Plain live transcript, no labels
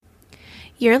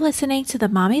You're listening to the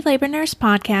Mommy Labor Nurse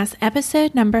Podcast,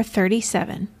 episode number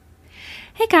 37.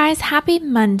 Hey guys, happy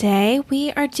Monday.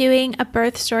 We are doing a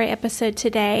birth story episode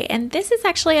today, and this is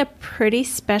actually a pretty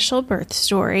special birth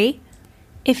story.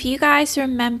 If you guys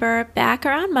remember back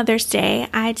around Mother's Day,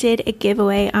 I did a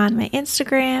giveaway on my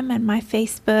Instagram and my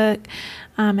Facebook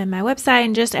and my website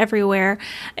and just everywhere.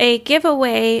 A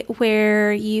giveaway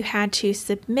where you had to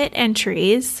submit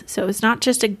entries. So it was not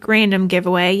just a random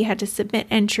giveaway. You had to submit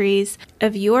entries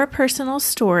of your personal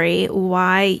story,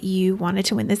 why you wanted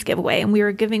to win this giveaway. And we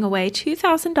were giving away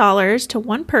 $2,000 to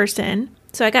one person.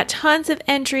 So I got tons of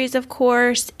entries, of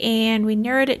course, and we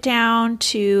narrowed it down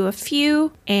to a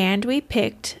few, and we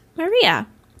picked Maria.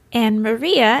 And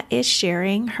Maria is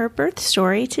sharing her birth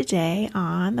story today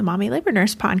on the Mommy Labor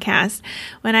Nurse Podcast.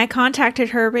 When I contacted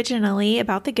her originally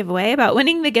about the giveaway, about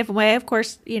winning the giveaway, of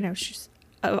course, she's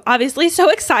obviously so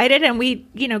excited, and we,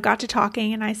 got to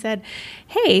talking, and I said,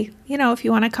 hey, if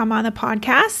you want to come on the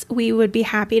podcast, we would be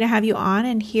happy to have you on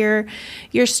and hear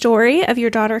your story of your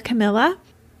daughter, Camilla.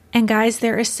 And guys,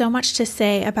 there is so much to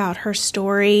say about her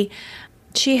story.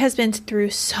 She has been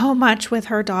through so much with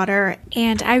her daughter,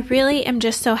 and I really am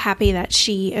just so happy that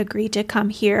she agreed to come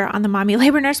here on the Mommy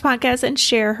Labor Nurse Podcast and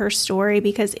share her story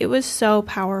because it was so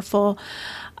powerful.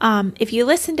 If you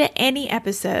listen to any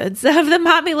episodes of the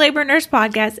Mommy Labor Nurse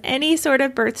Podcast, any sort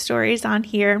of birth stories on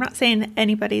here, I'm not saying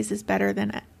anybody's is better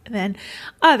than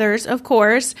others, of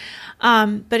course,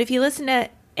 but if you listen to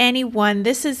anyone,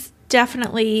 this is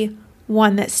definitely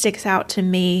one that sticks out to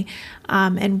me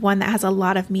and one that has a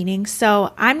lot of meaning.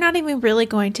 So I'm not even really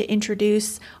going to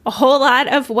introduce a whole lot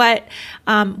of what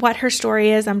her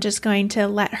story is. I'm just going to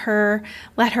let her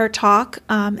talk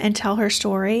and tell her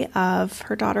story of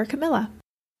her daughter, Camilla.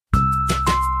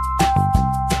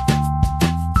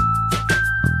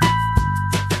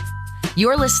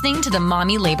 You're listening to the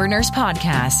Mommy Labor Nurse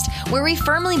Podcast, where we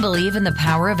firmly believe in the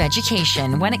power of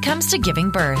education when it comes to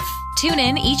giving birth. Tune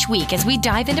in each week as we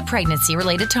dive into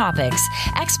pregnancy-related topics,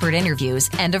 expert interviews,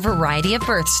 and a variety of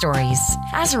birth stories.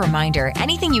 As a reminder,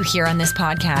 anything you hear on this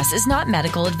podcast is not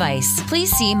medical advice.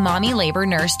 Please see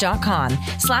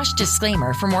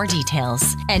mommylabornurse.com/disclaimer for more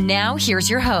details. And now, here's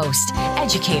your host,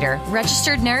 educator,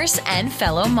 registered nurse, and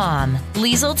fellow mom,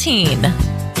 Liesl Teen.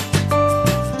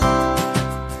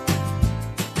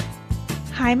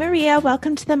 Hi, Maria.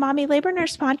 Welcome to the Mommy Labor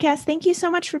Nurse Podcast. Thank you so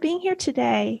much for being here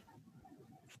today.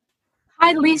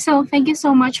 Hi, Liesl. Thank you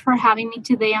so much for having me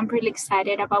today. I'm really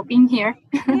excited about being here.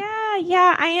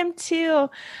 Yeah, I am too.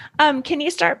 Can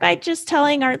you start by just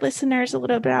telling our listeners a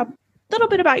little bit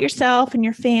about yourself and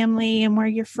your family and where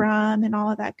you're from and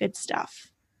all of that good stuff?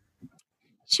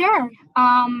 Sure.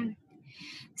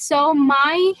 So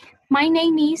my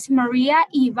name is Maria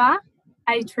Eva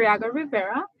Aitriaga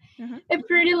Rivera. Mm-hmm. A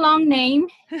pretty long name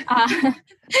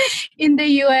in the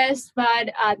U.S.,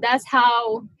 but that's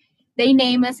how they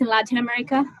name us in Latin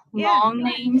America. Yeah. Long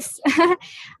names.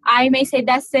 I may say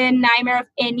that's the nightmare of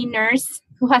any nurse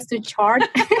who has to chart.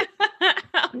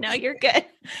 No, you're good.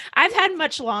 I've had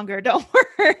much longer. Don't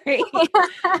worry.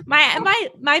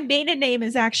 My maiden name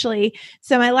is actually,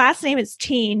 so my last name is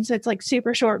Teen, so it's like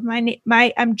super short.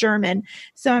 I'm German,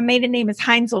 so my maiden name is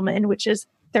Heinzelman, which is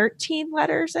 13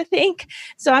 letters, I think.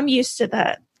 So I'm used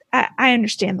to I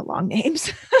understand the long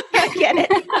names. I get it.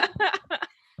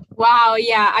 Wow.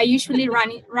 Yeah. I usually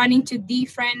run into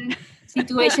different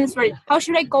situations where, how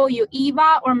should I call you?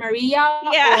 Eva or Maria?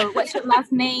 Yeah. Or what's your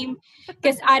last name?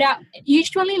 Because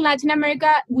usually in Latin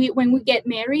America, when we get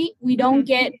married, we don't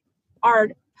get our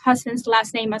husband's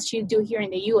last name as you do here in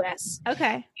the U.S.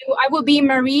 Okay. I will be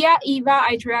Maria Eva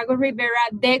Aitriago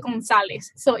Rivera de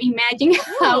Gonzalez. So imagine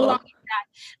how long is that?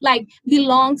 Like,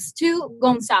 belongs to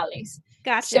Gonzalez.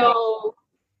 Gotcha. So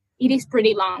it is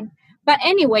pretty long. But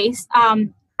anyways,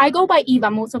 I go by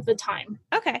Eva most of the time.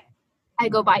 Okay. I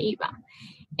go by Eva.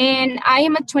 And I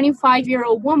am a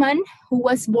 25-year-old woman who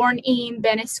was born in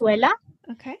Venezuela.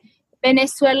 Okay.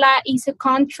 Venezuela is a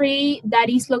country that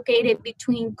is located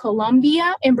between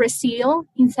Colombia and Brazil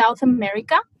in South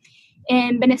America.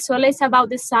 And Venezuela is about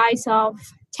the size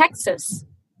of Texas.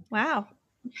 Wow.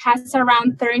 It has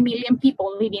around 30 million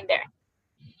people living there.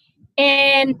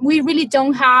 And we really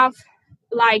don't have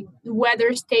like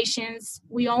weather stations.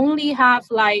 We only have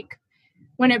like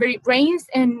whenever it rains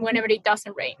and whenever it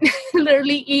doesn't rain.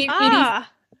 Literally, it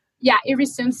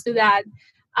resumes to that.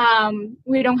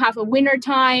 We don't have a winter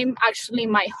time. Actually,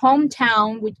 my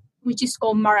hometown, which is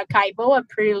called Maracaibo, a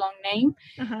pretty long name,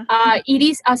 it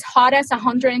is as hot as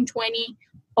 120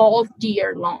 all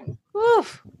year long.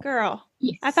 Oof, girl.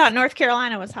 Yes. I thought North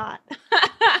Carolina was hot.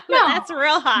 No, that's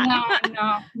real hot.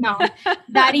 No.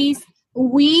 That is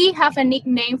we have a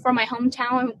nickname for my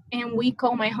hometown, and we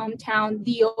call my hometown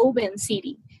the Oven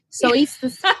City. So it's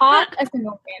as hot as an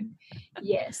oven.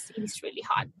 Yes, it's really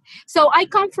hot. So I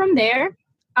come from there.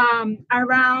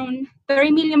 Around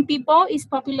 30 million people is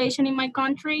population in my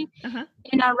country,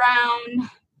 and around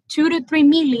 2 to 3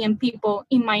 million people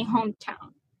in my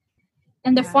hometown.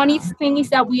 And the funniest thing is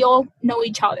that we all know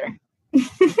each other.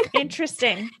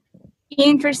 Interesting,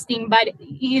 but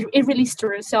it really is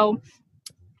true. So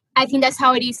I think that's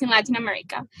how it is in Latin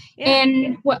America. Yeah.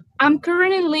 And I'm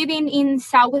currently living in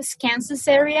Southwest Kansas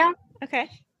area. Okay.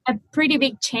 A pretty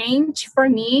big change for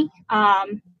me.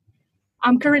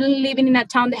 I'm currently living in a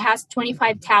town that has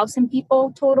 25,000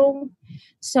 people total.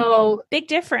 So big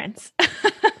difference.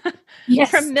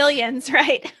 Yes. From millions,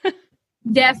 right?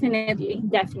 Definitely.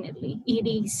 It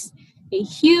is a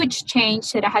huge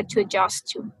change that I had to adjust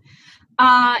to.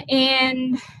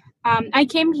 And I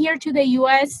came here to the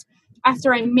U.S.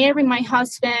 after I married my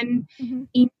husband in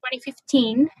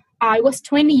 2015. I was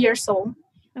 20 years old.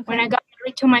 Okay. When I got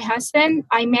married to my husband,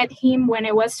 I met him when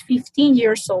I was 15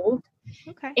 years old.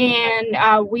 Okay.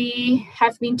 And we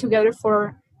have been together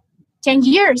for 10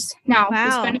 years now.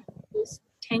 Wow.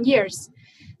 10 years.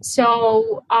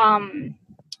 So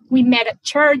we met at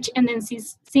church, and then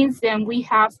since then we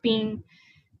have been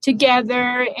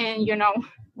together and,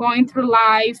 going through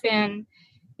life and,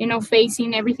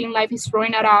 facing everything life is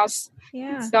throwing at us.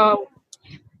 Yeah. So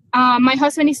my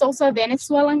husband is also a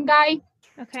Venezuelan guy.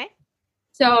 Okay.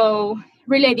 So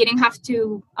really I didn't have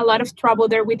a lot of trouble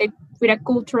there with a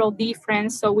cultural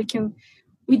difference. So we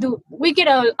get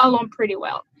along pretty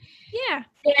well. Yeah.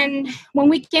 And when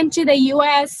we came to the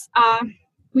U.S.,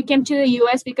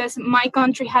 because my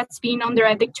country has been under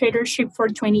a dictatorship for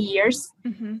 20 years.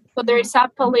 Mm-hmm. So there is a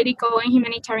political and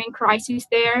humanitarian crisis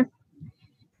there.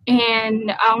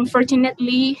 And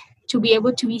unfortunately, to be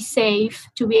able to be safe,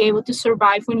 to be able to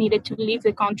survive, we needed to leave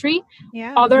the country.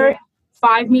 Yeah. Other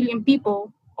 5 million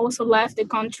people also left the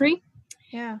country.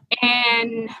 Yeah.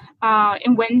 And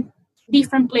went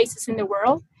different places in the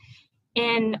world.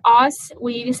 And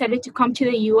we decided to come to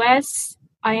the U.S.,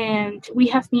 and we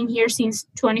have been here since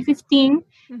 2015,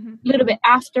 a little bit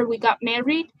after we got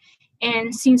married.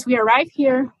 And since we arrived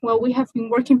here, we have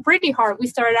been working pretty hard. We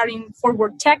started out in Fort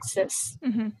Worth, Texas.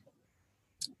 Mm-hmm.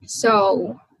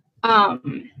 So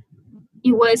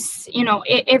it was,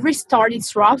 every start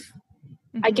is rough.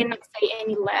 Mm-hmm. I cannot say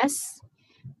any less.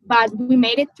 But we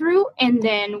made it through, and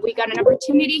then we got an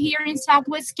opportunity here in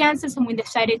Southwest Kansas, and we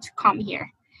decided to come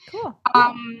here. Cool.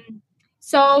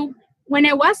 So when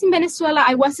I was in Venezuela,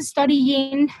 I was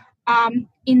studying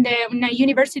in a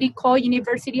university called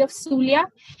University of Zulia,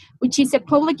 which is a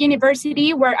public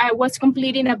university where I was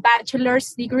completing a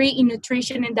bachelor's degree in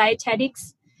nutrition and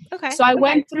dietetics. Okay. So I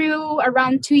went through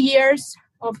around 2 years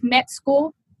of med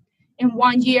school and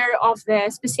 1 year of the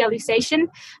specialization.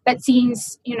 But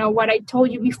since, what I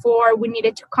told you before, we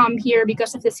needed to come here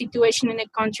because of the situation in the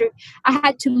country, I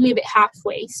had to leave it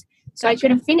halfway. So I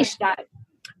couldn't finish that.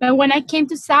 But when I came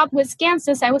to Southwest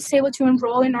Kansas, I was able to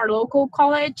enroll in our local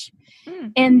college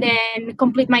and then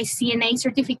complete my CNA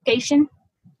certification.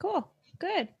 Cool.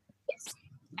 Good. Yes.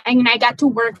 And I got to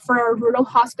work for a rural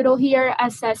hospital here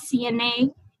as a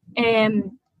CNA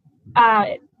and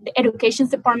the education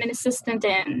department assistant.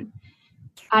 And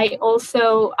I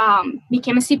also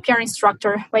became a CPR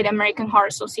instructor by the American Heart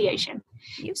Association.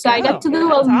 I got to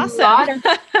do a lot.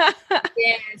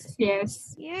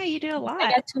 Yes. Yeah, you do a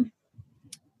lot.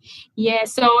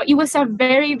 So it was a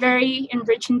very, very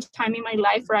enriching time in my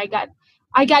life where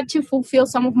I got to fulfill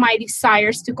some of my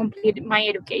desires to complete my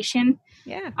education.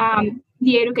 Yeah.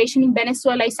 The education in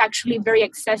Venezuela is actually very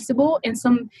accessible, and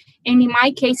in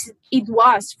my case, it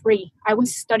was free. I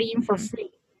was studying for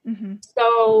free. Mm-hmm.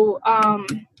 So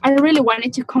I really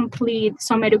wanted to complete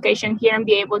some education here and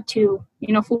be able to,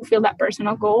 fulfill that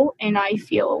personal goal. And I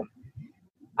feel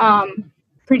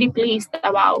pretty pleased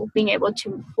about being able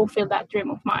to fulfill that dream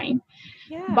of mine.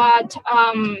 Yeah. But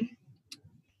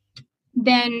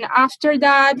then after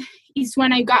that is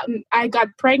when I got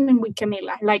pregnant with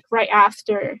Camila, like right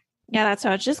after. Yeah, that's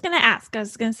what I was just going to ask. I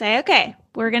was going to say, okay,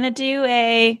 we're going to do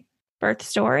a birth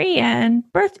story and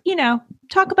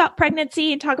talk about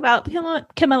pregnancy and talk about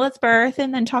Camila's birth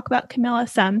and then talk about Camila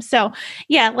some. So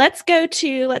yeah, let's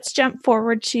jump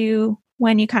forward to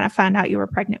when you kind of found out you were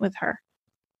pregnant with her.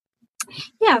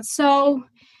 Yeah. So,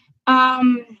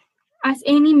 as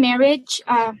any marriage,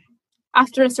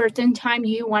 after a certain time,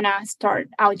 you want to start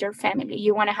out your family,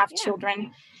 you want to have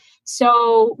children.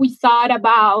 So we thought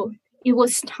about, it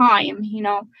was time,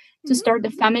 to start the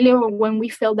family when we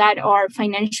feel that our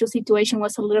financial situation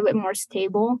was a little bit more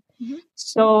stable. Mm-hmm.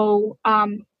 So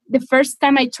the first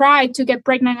time I tried to get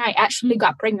pregnant, I actually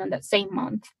got pregnant that same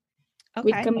month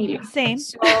with Camila. Same.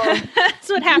 So, that's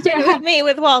what happened with me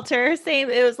with Walter. Same.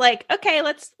 It was like, okay,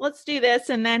 let's do this.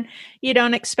 And then you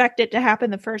don't expect it to happen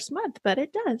the first month, but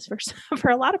it does for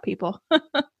a lot of people.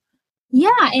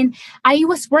 yeah. And I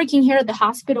was working here at the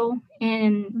hospital,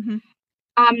 and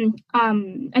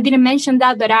I didn't mention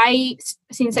that, but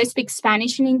since I speak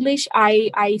Spanish and English,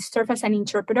 I serve as an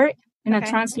interpreter and a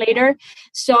translator.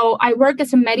 So I work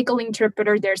as a medical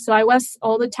interpreter there. So I was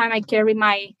all the time, I carry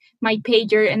my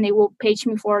pager, and they will page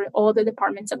me for all the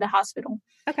departments of the hospital.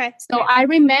 Okay. So I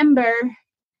remember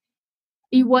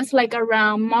it was like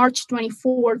around March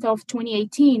 24th of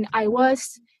 2018, I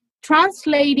was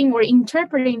translating or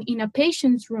interpreting in a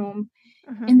patient's room.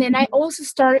 And then I also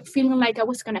started feeling like I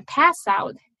was going to pass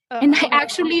out. And I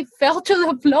actually fell to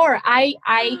the floor.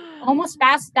 I almost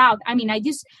passed out. I mean, I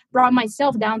just brought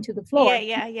myself down to the floor.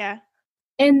 Yeah.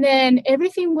 And then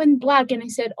everything went black. And I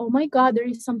said, oh my God, there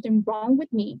is something wrong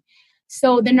with me.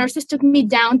 So the nurses took me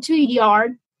down to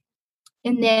ER.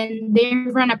 And then they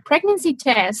ran a pregnancy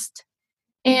test.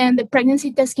 And the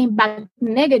pregnancy test came back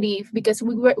negative because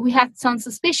we had some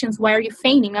suspicions. Why are you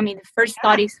fainting? I mean, the first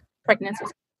thought is pregnancy.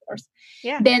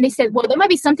 Yeah. Then they said, well, there might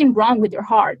be something wrong with your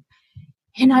heart.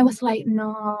 And I was like,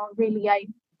 no, really, I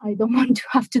don't want to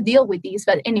have to deal with this.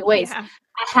 But anyways, I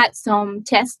had some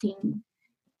testing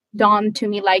done to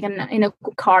me, like in a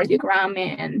cardiogram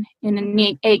and in an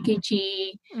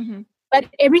EKG. But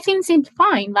everything seemed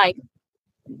fine. Like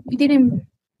it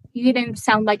didn't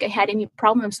sound like I had any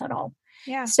problems at all.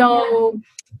 Yeah. So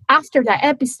after that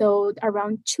episode,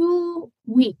 around 2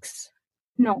 weeks,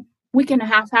 week and a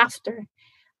half after,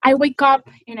 I wake up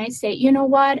and I say, you know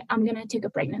what? I'm going to take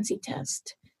a pregnancy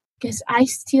test because I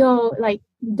still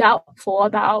doubtful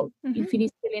about if it is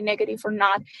really negative or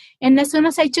not. And as soon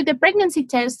as I took the pregnancy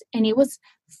test, and it was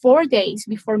 4 days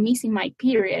before missing my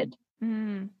period,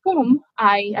 boom,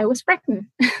 I was pregnant.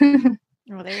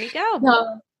 Well, there you go.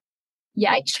 So,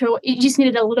 yeah, it just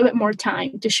needed a little bit more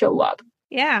time to show up.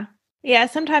 Yeah. Yeah,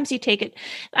 sometimes you take it.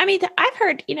 I mean, I've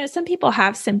heard, some people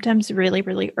have symptoms really,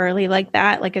 really early like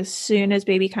that, like as soon as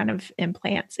baby kind of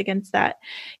implants against that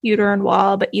uterine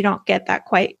wall, but you don't get that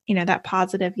quite, that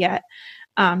positive yet.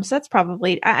 So that's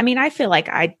probably, I mean, I feel like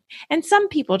and some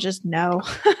people just know,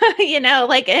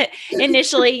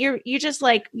 initially you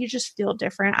just feel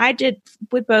different. I did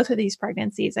with both of these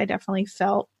pregnancies. I definitely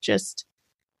felt just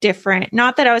different.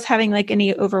 Not that I was having like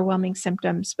any overwhelming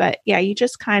symptoms, but yeah, you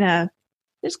just kind of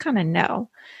know.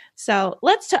 So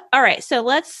all right. So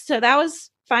that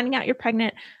was finding out you're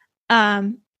pregnant.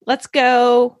 Let's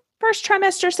go first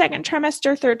trimester, second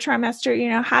trimester, third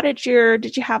trimester. How did you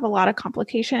have a lot of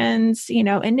complications,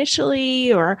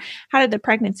 initially, or how did the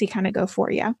pregnancy kind of go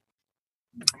for you?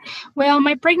 Well,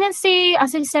 my pregnancy,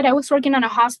 as I said, I was working in a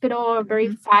hospital, a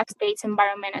very fast-paced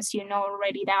environment, as you know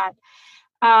already that.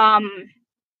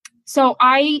 So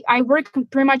I worked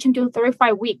pretty much until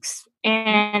 35 weeks,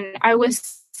 and I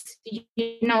was,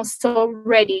 so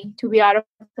ready to be out of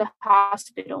the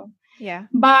hospital. Yeah.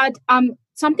 But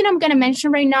something I'm going to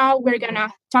mention right now, we're going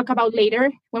to talk about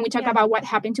later when we talk about what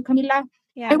happened to Camila.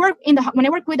 Yeah. When I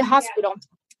worked with the hospital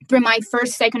through my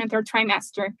first, second, and third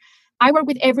trimester, I worked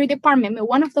with every department. But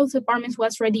one of those departments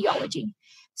was radiology.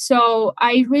 So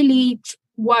I really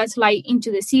was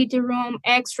into the CT room,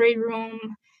 X-ray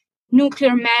room,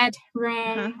 nuclear med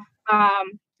room,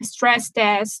 stress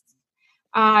test,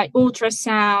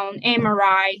 ultrasound,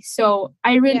 MRI. So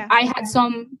I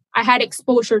had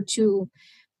exposure to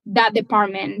that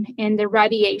department and the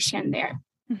radiation there.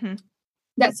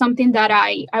 That's something that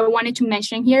I wanted to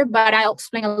mention here, but I'll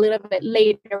explain a little bit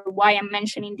later why I'm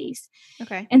mentioning this.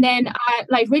 Okay. And then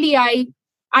I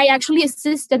actually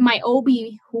assisted my OB,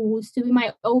 who used to be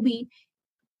my OB,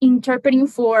 interpreting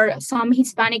for some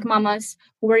Hispanic mamas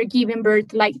who were giving birth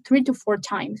 3 to 4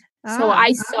 times. So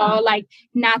I saw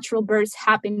natural births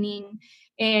happening,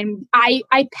 and I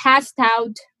passed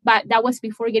out, but that was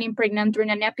before getting pregnant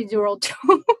during an epidural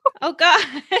too. Oh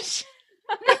gosh.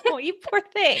 Oh, you poor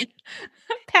thing.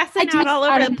 Passing out all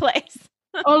over the place.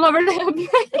 All over the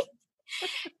place.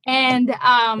 And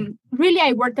really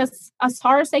I worked as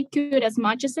hard as I could, as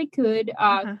much as I could.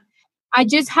 I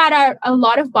just had a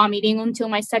lot of vomiting until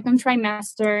my second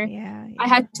trimester. Yeah. I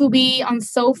had to be on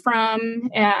Zofran,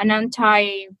 an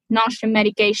anti-nausea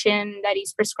medication that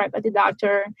is prescribed by the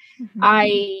doctor.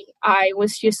 I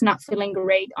was just not feeling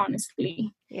great,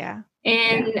 honestly. Yeah.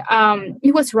 And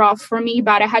it was rough for me,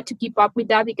 but I had to keep up with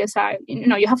that because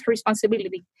you have a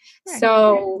responsibility. Right.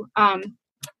 So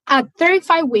at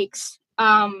 35 weeks,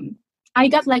 I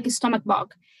got a stomach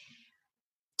bug.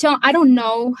 I don't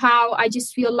know how. I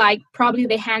just feel like probably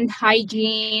the hand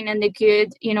hygiene and the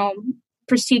good,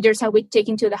 procedures I would take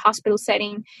into the hospital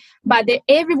setting. But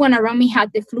everyone around me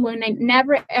had the flu, and I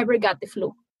never ever got the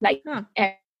flu, like,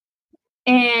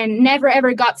 and never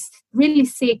ever got really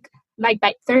sick. Like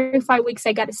by 35 weeks,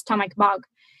 I got a stomach bug,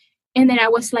 and then I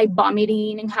was like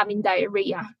vomiting and having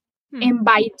diarrhea. And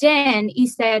by then, he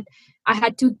said I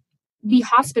had to be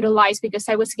hospitalized because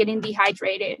I was getting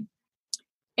dehydrated.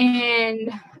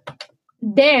 And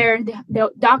there,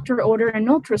 the doctor ordered an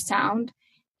ultrasound,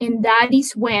 and that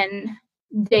is when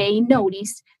they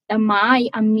noticed that my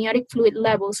amniotic fluid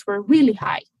levels were really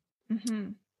high.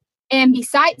 And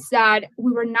besides that,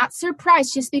 we were not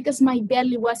surprised just because my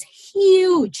belly was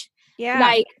huge. Yeah.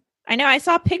 Like, I know. I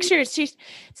saw pictures. She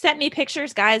sent me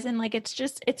pictures, guys. And like,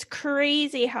 it's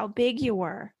crazy how big you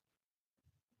were.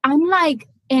 I'm like,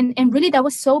 and really that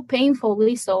was so painful,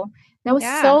 Lisa. That was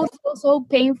so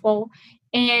painful.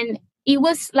 And it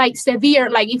was like severe.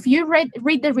 Like if you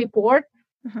read the report,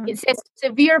 it says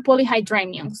severe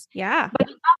polyhydramnios. Yeah. But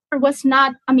the doctor was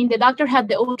not, the doctor had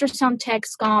the ultrasound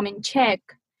techs come and check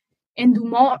and do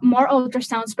more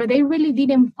ultrasounds, but they really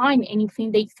didn't find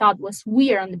anything they thought was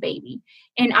weird on the baby.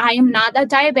 And I am not a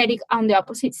diabetic. On the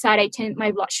opposite side,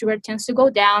 my blood sugar tends to go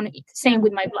down. Same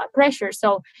with my blood pressure.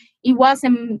 So it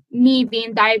wasn't me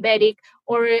being diabetic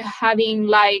or having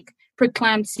like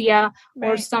preeclampsia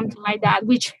or something like that,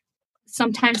 which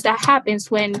sometimes that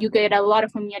happens when you get a lot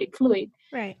of amniotic fluid.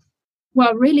 Right.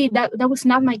 Well, really, that was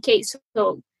not my case.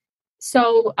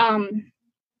 So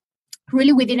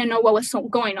really, we didn't know what was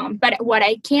going on. But what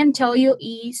I can tell you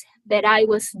is that I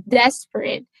was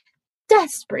desperate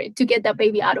to get that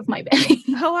baby out of my belly.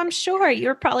 Oh, I'm sure.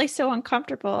 You're probably so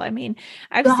uncomfortable. I mean,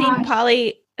 I've seen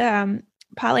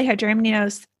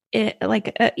polyhydramnios,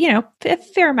 a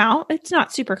fair amount. It's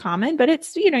not super common, but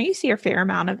it's, you see a fair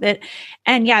amount of it.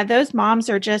 And yeah, those moms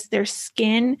are just, their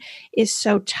skin is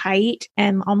so tight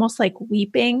and almost like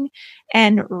weeping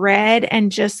and red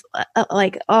and just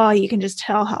you can just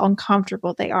tell how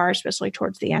uncomfortable they are, especially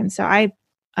towards the end. So I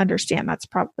understand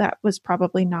that was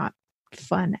probably not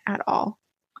fun at all.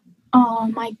 Oh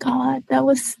my God, that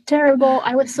was terrible.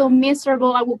 I was so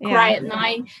miserable. I would cry at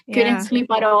night, couldn't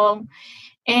sleep at all.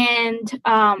 And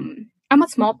I'm a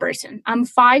small person. I'm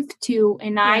 5'2",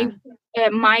 and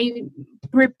my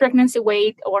pregnancy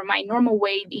weight or my normal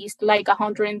weight is like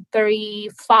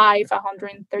 135,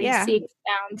 136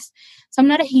 pounds. So I'm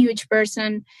not a huge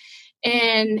person,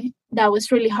 and that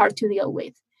was really hard to deal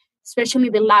with. Especially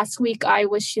the last week, I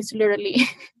was just literally.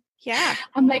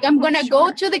 I'm like, I'm gonna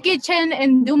go to the kitchen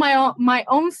and do my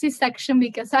own C-section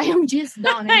because I am just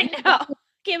done. I know.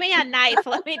 Give me a knife.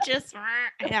 Let me just.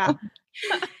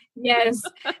 Yes.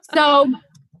 So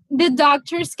the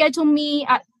doctor scheduled me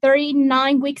at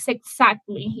 39 weeks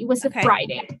exactly. It was a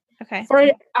Friday. Okay.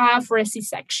 For a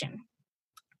C-section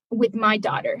with my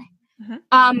daughter.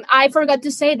 I forgot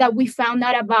to say that we found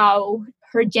out about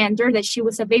her gender, that she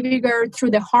was a baby girl,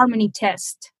 through the Harmony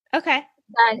test. Okay.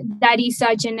 That is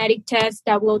a genetic test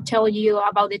that will tell you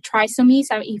about the trisomies,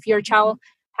 if your child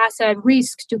has a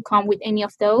risk to come with any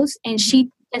of those. And she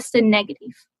tested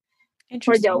negative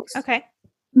for those. Okay.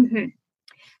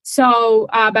 So,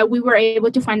 but we were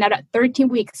able to find out at 13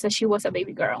 weeks that she was a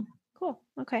baby girl. Cool.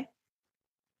 Okay.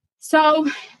 So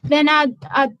then at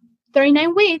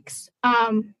 39 weeks,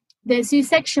 the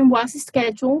C-section was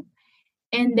scheduled.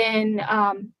 And then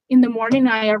in the morning,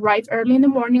 I arrived early in the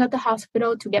morning at the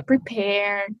hospital to get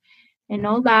prepared and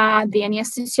all that. The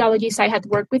anesthesiologist, I had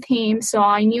worked with him, so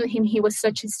I knew him. He was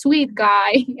such a sweet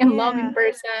guy and loving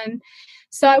person.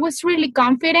 So I was really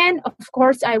confident. Of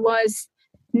course, I was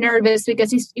nervous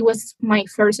because it was my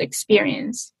first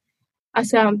experience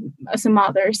as a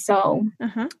mother. So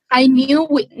I knew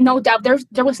with no doubt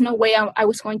there was no way I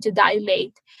was going to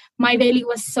dilate. My belly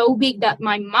was so big that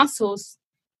my muscles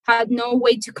had no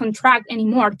way to contract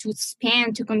anymore, to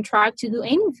expand, to contract, to do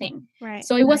anything. Right.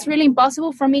 So it was really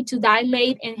impossible for me to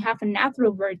dilate and have a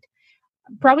natural birth.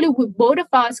 Probably with both of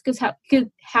us could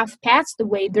have passed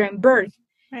away during birth.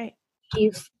 Right.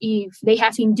 If they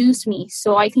have induced me.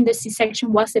 So I think the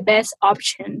C-section was the best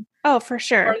option. Oh, for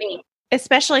sure. For me.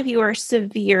 Especially if you were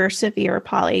severe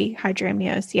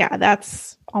polyhydramnios. Yeah,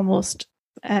 that's almost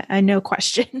a no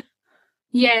question.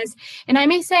 Yes. And I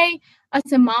may say,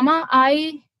 as a mama,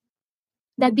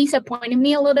 that disappointed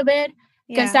me a little bit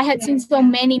because I had seen so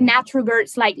many natural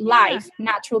births, like live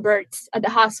natural births at the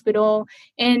hospital,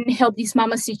 and help these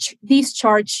mamas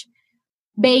discharge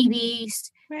babies.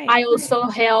 Right. I also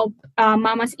help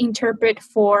mamas interpret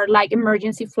for like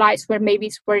emergency flights where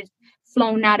babies were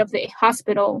flown out of the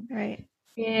hospital. Right.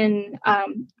 And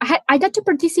I got to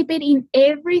participate in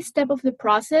every step of the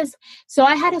process. So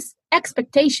I had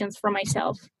expectations for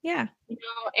myself. Yeah.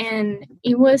 And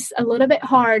it was a little bit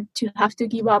hard to have to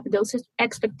give up those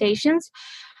expectations.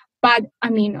 But I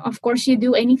mean, of course, you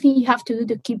do anything you have to do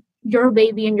to keep your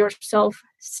baby and yourself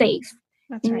safe.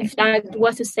 That's right. If that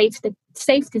was the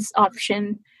safest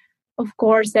option, of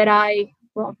course,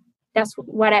 that's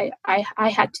what I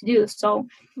had to do. So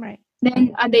right.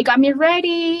 Then they got me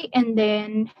ready, and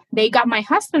then they got my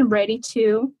husband ready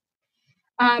too.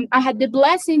 I had the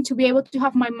blessing to be able to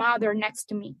have my mother next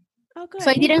to me. Oh, good. So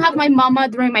I didn't have my mama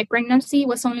during my pregnancy. It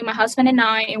was only my husband and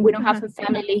I, and we don't have a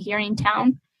family here in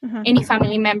town, any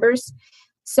family members.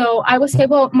 So I was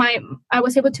able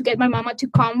to get my mama to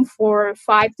come for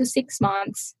 5 to 6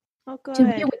 months to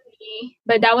be with me.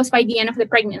 But that was by the end of the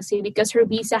pregnancy because her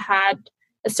visa had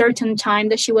a certain time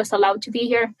that she was allowed to be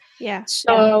here. Yeah.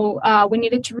 So we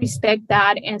needed to respect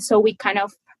that, and so we kind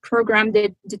of programmed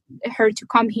her to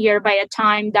come here by a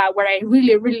time where I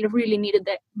really, really, really needed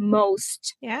the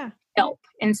most help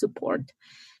and support.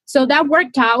 So that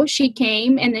worked out. She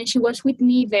came, and then she was with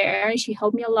me there. She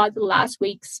helped me a lot the last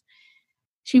weeks.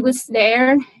 She was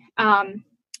there, and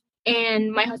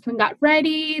my husband got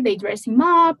ready. They dressed him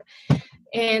up,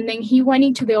 and then he went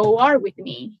into the OR with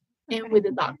me and with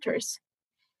the doctors.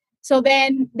 So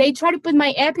then they tried to put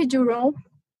my epidural,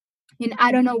 and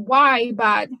I don't know why,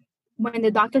 but when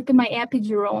the doctor put my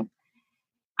epidural,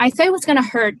 I thought it was going to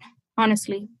hurt,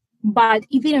 honestly, but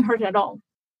it didn't hurt at all.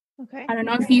 Okay. I don't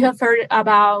know if you have heard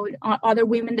about other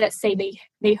women that say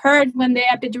they hurt when the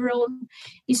epidural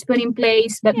is put in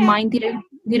place, but mine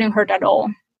didn't hurt at all.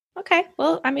 Okay.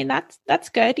 Well, I mean, that's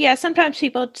good. Yeah. Sometimes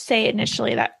people say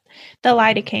initially that the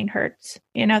lidocaine hurts,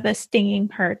 the stinging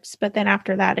hurts, but then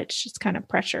after that, it's just kind of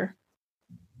pressure.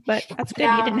 But that's good.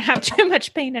 You didn't have too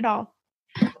much pain at all.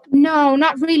 No,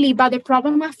 not really. But the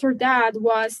problem after that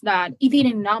was that it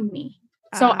didn't numb me.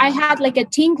 So I had like a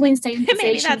tingling sensation.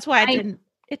 Maybe that's why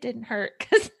it didn't hurt,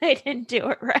 because I didn't do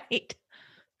it right.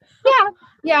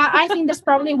 Yeah. I think that's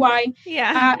probably why.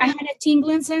 Yeah. I had a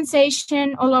tingling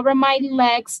sensation all over my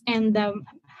legs and the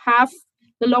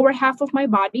lower half of my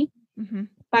body. Mm-hmm.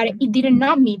 But it didn't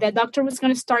numb me. The doctor was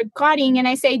going to start cutting, and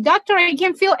I say, "Doctor, I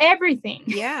can feel everything."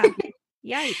 Yeah.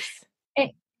 Yikes.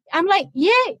 I'm like,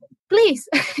 "Yeah, please,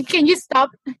 can you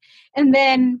stop?" And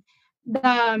then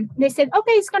they said,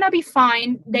 "Okay, it's gonna be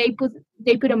fine." They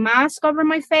put a mask over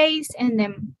my face, and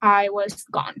then I was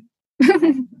gone.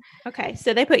 Okay,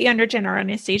 so they put you under general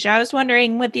anesthesia. I was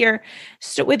wondering with your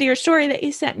story that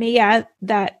you sent me, I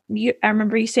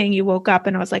remember you saying you woke up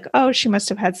and I was like, oh, she must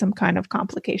have had some kind of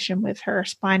complication with her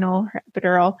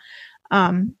epidural,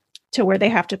 to where they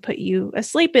have to put you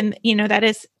asleep. And, that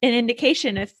is an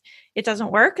indication if it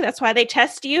doesn't work. That's why they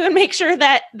test you and make sure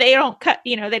that they don't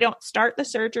they don't start the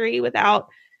surgery without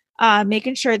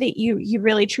making sure that you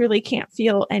really truly can't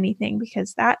feel anything,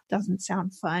 because that doesn't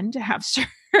sound fun to have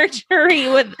surgery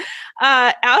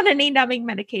without any numbing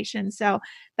medication. So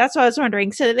that's what I was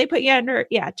wondering. So they put you under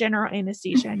general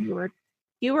anesthesia, and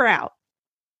you were out.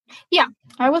 Yeah,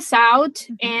 I was out,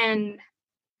 and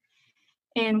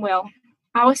well,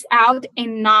 I was out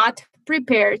and not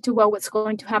prepared to what was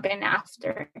going to happen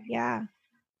after. Yeah.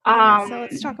 So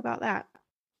let's talk about that.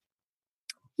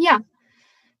 Yeah.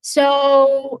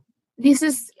 So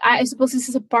I suppose this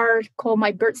is a part called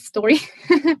my birth story.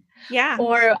 Yeah.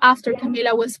 Or after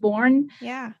Camila was born.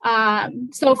 Yeah.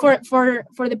 So for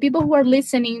the people who are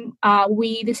listening,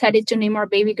 we decided to name our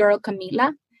baby girl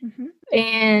Camila. Mm-hmm.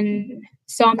 And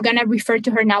so I'm going to refer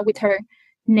to her now with her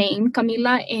name,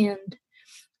 Camila. And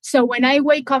so when I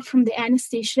wake up from the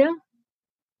anesthesia,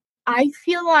 I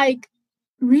feel like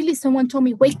really someone told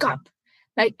me, wake up.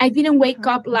 Like I didn't wake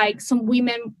up like some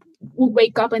women would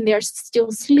wake up and they're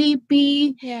still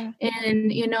sleepy. Yeah.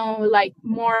 And, like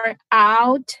more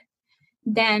out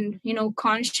than,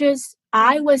 conscious.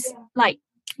 I was like,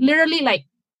 literally like,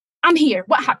 I'm here.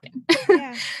 What happened?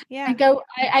 Yeah. Yeah.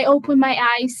 I opened my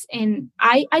eyes and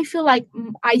I feel like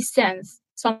I sensed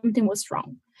something was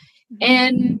wrong. Mm-hmm.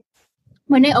 And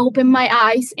when I open my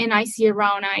eyes and I see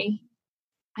around, I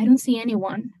don't see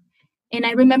anyone. And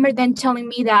I remember them telling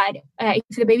me that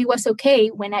if the baby was okay,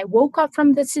 when I woke up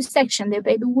from the C-section, the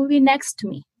baby would be next to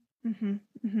me. Mm-hmm.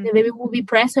 Mm-hmm. The baby would be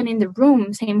present in the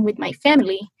room, same with my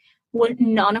family, where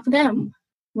none of them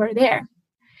were there.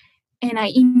 And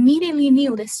I immediately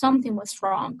knew that something was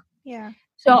wrong. Yeah.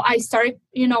 So I started,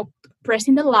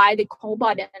 pressing the call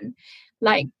button,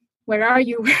 like, where are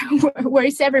you? Where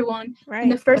is everyone? Right.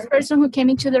 And the first person who came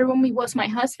into the room was my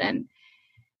husband.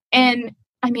 And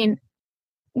I mean,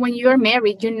 when you're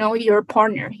married, you know your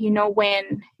partner, you know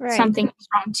when something is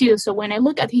wrong too. So when I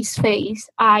look at his face,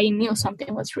 I knew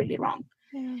something was really wrong.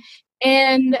 Yeah.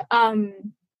 And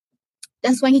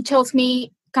that's when he tells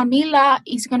me, Camila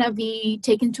is going to be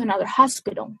taken to another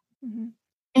hospital. Mm-hmm.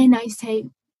 And I say,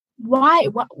 why?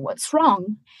 What's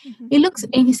wrong?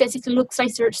 Mm-hmm. He says it looks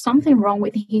like there's something wrong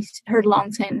with her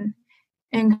lungs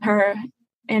and her,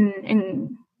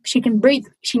 and she can breathe.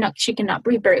 She cannot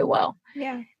breathe very well.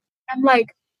 Yeah. I'm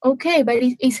like, okay, but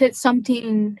is it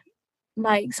something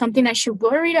like something I should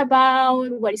worry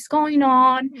about? What is going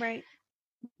on? Right.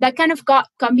 That kind of got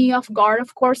me off guard,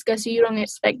 of course, because you don't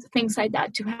expect things like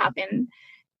that to happen.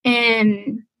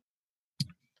 And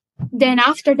then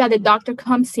after that, the doctor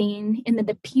comes in, and then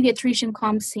the pediatrician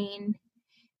comes in,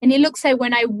 and it looks like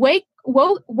when I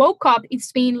woke up,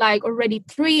 it's been like already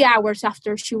 3 hours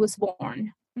after she was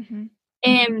born. Mm-hmm.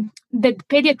 And the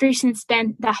pediatrician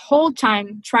spent the whole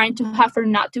time trying to have her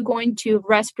not to go into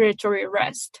respiratory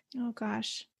arrest. Oh,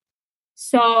 gosh.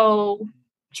 So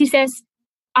she says,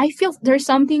 I feel there's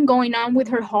something going on with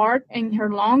her heart and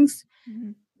her lungs,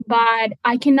 mm-hmm. but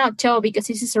I cannot tell because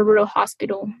this is a rural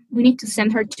hospital. We need to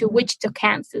send her to Wichita,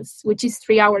 Kansas, which is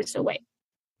 3 hours away.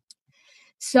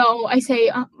 So I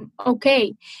say,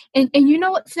 okay. And you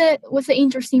know what's the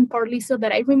interesting part, Lisa,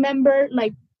 that I remember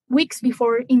like weeks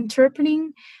before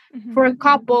interpreting mm-hmm. for a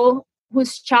couple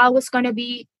whose child was going to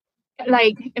be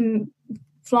like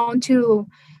flown to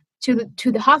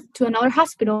another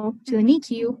hospital, to the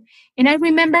NICU. And I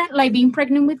remember like being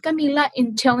pregnant with Camila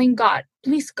and telling God,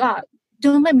 please God,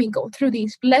 don't let me go through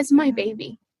this. Bless my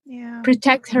baby. Yeah.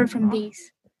 Protect her from this.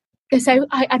 Because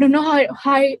I don't know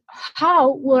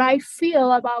how would I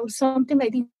feel about something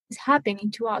like this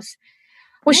happening to us.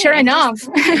 Well, sure enough.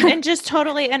 And just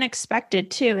totally unexpected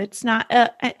too. It's not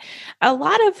a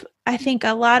lot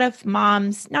of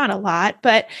moms, not a lot,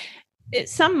 but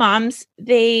some moms,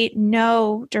 they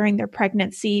know during their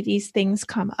pregnancy, these things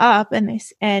come up and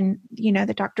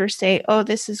the doctors say, oh,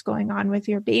 this is going on with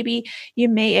your baby. You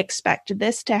may expect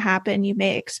this to happen. You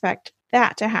may expect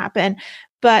that to happen.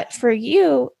 But for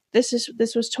you, this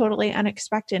was totally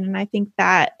unexpected. And I think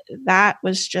that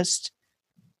was just,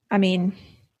 I mean,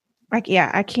 like,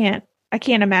 yeah, I can't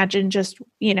imagine just,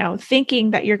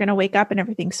 thinking that you're going to wake up and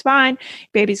everything's fine.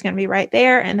 Baby's going to be right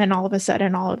there. And then all of a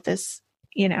sudden, all of this,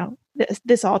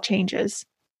 this all changes.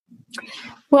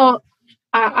 Well,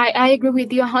 I agree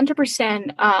with you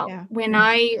 100%. When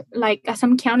as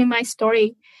I'm counting my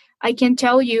story, I can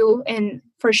tell you, and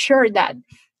for sure, that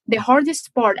the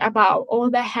hardest part about all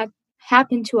that had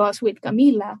happened to us with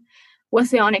Camila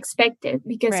was the unexpected,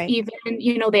 because even,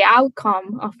 the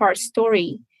outcome of our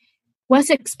story was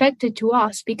expected to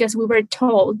us because we were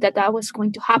told that was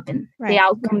going to happen. Right. The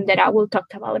outcome that I will talk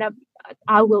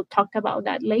about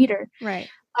that later. Right.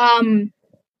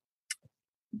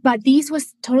 But this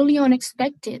was totally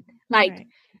unexpected.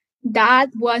 That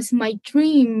was my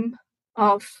dream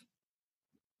of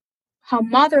how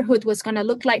motherhood was going to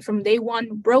look like from day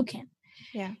one, broken.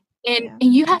 Yeah. And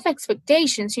you have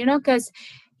expectations, because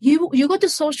you go to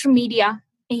social media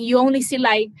and you only see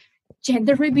like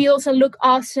gender reveals that look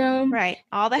awesome. Right.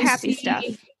 All the happy stuff.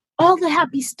 All the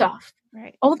happy stuff.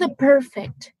 Right. All the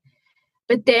perfect.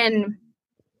 But then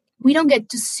we don't get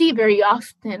to see very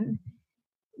often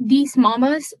these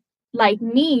mamas like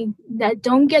me that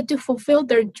don't get to fulfill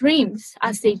their dreams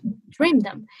as they dream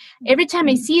them. Every time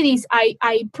I see these,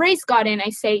 I praise God and I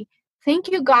say, thank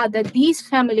you, God, that this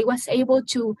family was able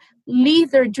to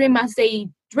live their dream as they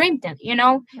dreamed them,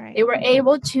 Right. They were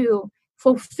able to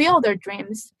fulfill their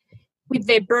dreams with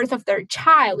the birth of their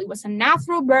child. It was a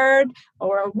natural birth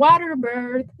or a water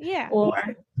birth. Yeah.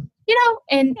 Or,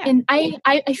 and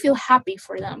I feel happy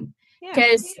for them.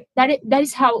 Because that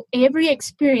is how every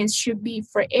experience should be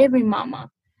for every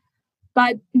mama.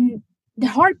 But the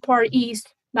hard part is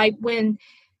like when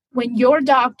your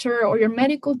doctor or your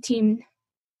medical team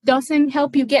doesn't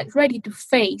help you get ready to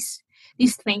face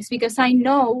these things. Because I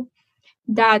know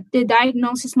that the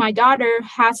diagnosis my daughter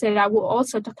has, and I will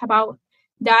also talk about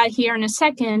that here in a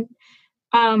second,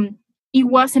 it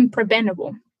wasn't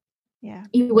preventable. Yeah,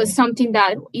 it was something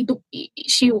that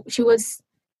she was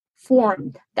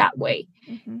formed that way.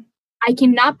 Mm-hmm. I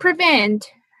cannot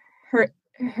prevent her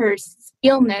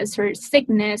illness, her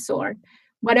sickness, or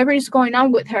whatever is going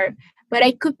on with her, but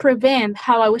I could prevent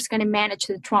how I was going to manage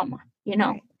the trauma,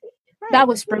 Right. That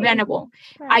was preventable.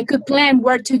 Right. I could plan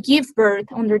where to give birth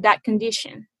under that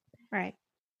condition. Right.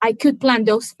 I could plan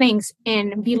those things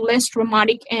and be less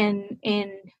traumatic and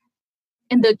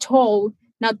the toll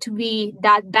not to be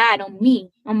that bad on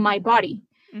me, on my body.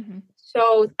 Mm-hmm.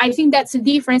 So I think that's the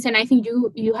difference, and I think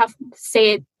you have said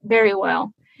it very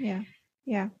well. Yeah.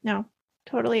 Yeah. No,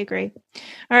 totally agree.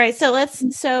 All right.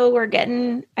 So we're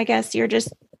getting, I guess you're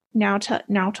just now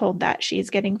told that she's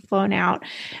getting flown out.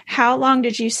 How long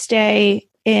did you stay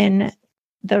in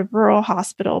the rural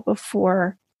hospital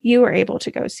before you were able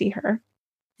to go see her?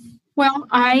 Well,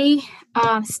 I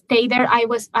stayed there. I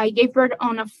gave birth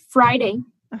on a Friday,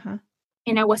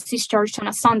 and I was discharged on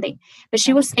a Sunday. But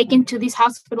she was taken to this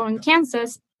hospital in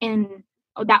Kansas in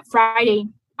that Friday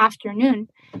afternoon,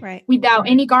 right, without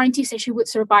any guarantees that she would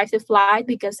survive the flight,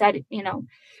 because that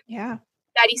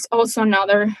that is also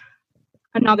another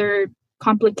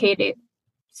complicated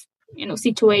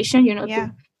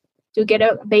situation. To get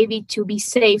a baby to be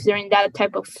safe during that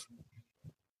type of situation.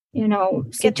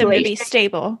 Get them to be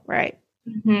stable, right?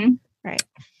 Mm-hmm. Right.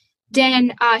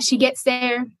 Then she gets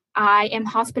there. I am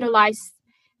hospitalized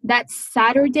that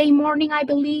Saturday morning, I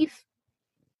believe.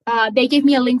 They gave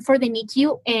me a link for the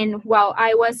NICU, and while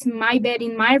I was in my bed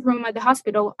in my room at the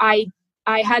hospital, I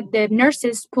had the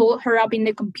nurses pull her up in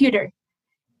the computer,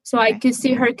 so I could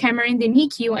see her camera in the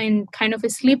NICU and kind of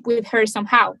sleep with her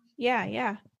somehow.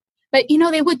 Yeah. But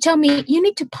they would tell me, you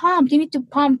need to pump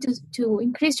to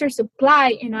increase your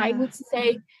supply, and I would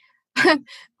say,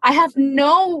 I have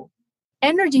no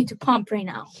energy to pump right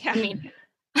now. Yeah. I mean,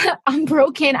 I'm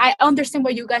broken. I understand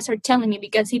what you guys are telling me,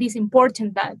 because it is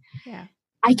important that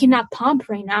I cannot pump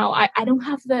right now. I don't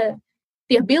have the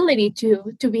ability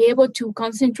to be able to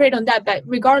concentrate on that. But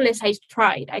regardless, I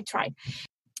tried.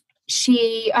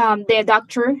 She, the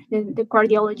doctor, the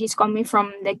cardiologist, called me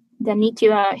from the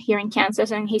NICU here in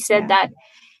Kansas, and he said that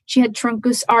she had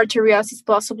truncus arteriosus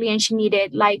possibly, and she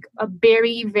needed like a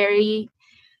very, very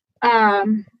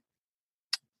a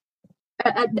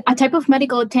type of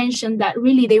medical attention that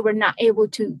really they were not able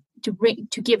to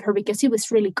give her, because it was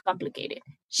really complicated.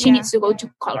 She needs to go to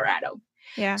Colorado.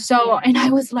 Yeah. So, and I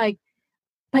was like,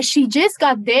 but she just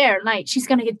got there. Like, she's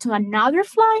going to get to another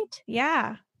flight?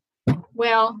 Yeah.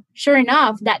 Well, sure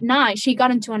enough, that night she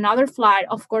got into another flight.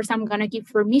 Of course, I'm going to give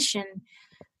permission.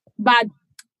 But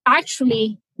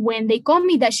actually, when they called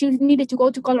me that she needed to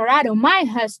go to Colorado, my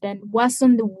husband was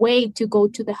on the way to go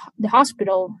to the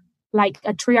hospital, like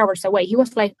 3 hours away. He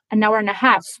was like an hour and a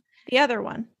half. The other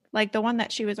one, like the one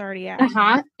that she was already at.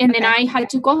 And then I had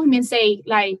to call him and say,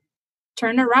 like,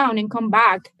 turn around and come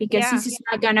back, because this is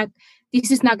not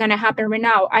gonna happen right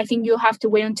now. I think you'll have to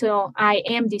wait until I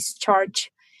am discharged,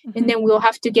 and then we'll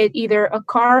have to get either a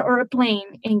car or a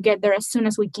plane and get there as soon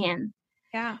as we can.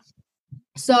 Yeah.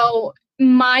 So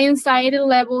my anxiety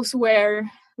levels were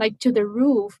like to the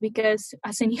roof, because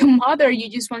as a new mother, you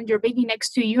just want your baby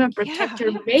next to you and protect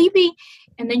your baby,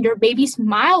 and then your baby's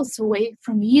miles away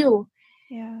from you.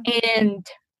 Yeah. And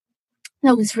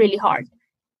that was really hard.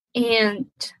 And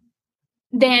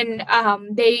then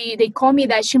they called me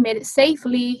that she made it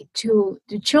safely to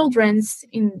the Children's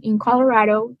in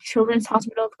Colorado, Children's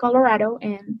Hospital of Colorado.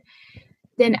 And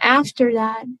then after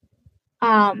that,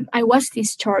 I was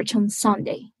discharged on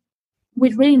Sunday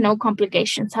with really no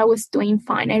complications. I was doing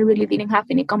fine. I really didn't have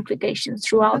any complications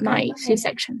throughout my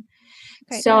C-section.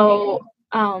 Okay. So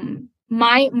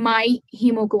my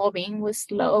hemoglobin was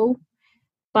low,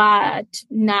 but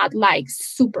not like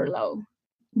super low.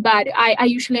 But I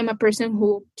usually am a person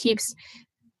who keeps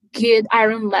good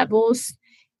iron levels,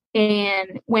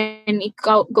 and when it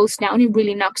goes down, it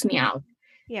really knocks me out.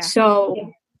 Yeah.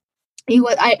 So it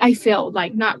was. I felt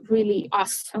like not really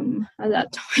awesome at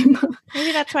that time.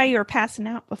 Maybe that's why you were passing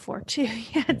out before too.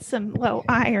 You had some low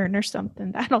iron or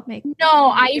something. That'll make. No,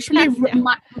 I usually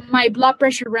my blood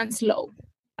pressure runs low.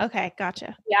 Okay,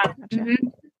 gotcha. Yeah. Gotcha. Mm-hmm.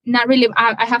 Not really.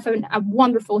 I have a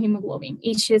wonderful hemoglobin.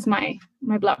 It's just my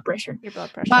blood pressure. Your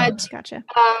blood pressure. But gotcha.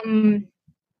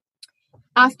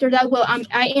 After that, well,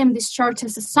 I am discharged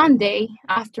as a Sunday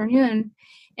afternoon,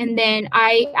 and then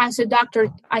I asked the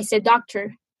doctor. I said,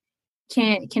 "Doctor,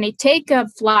 can I take a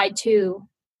flight to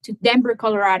Denver,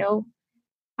 Colorado?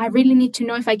 I really need to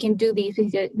know if I can do this,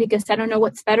 because I don't know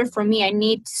what's better for me. I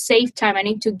need to save time. I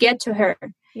need to get to her."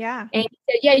 Yeah. And he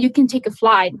said, "Yeah, you can take a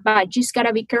flight, but just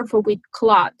gotta be careful with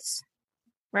clots."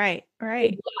 Right.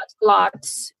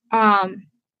 Clots. And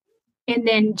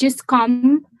then just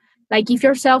come, like, give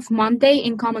yourself Monday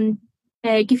and come on,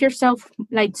 give yourself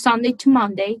like Sunday to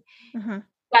Monday.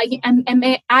 Like,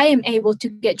 I am able to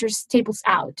get your staples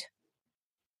out.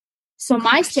 So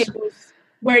my staples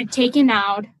were taken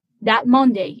out that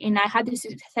Monday, and I had this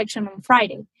section on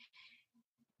Friday.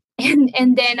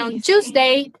 And then on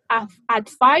Tuesday at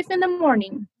 5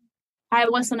 a.m, I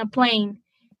was on a plane,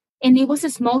 and it was a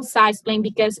small size plane,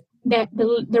 because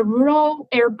the rural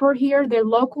airport here, the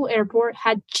local airport,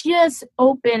 had just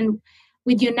opened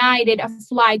with United a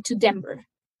flight to Denver.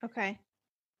 Okay.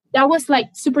 that was like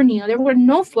super new. There were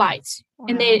no flights. Wow.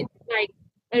 And they like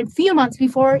a few months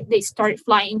before they started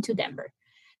flying to Denver.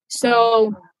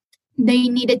 So they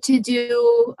needed to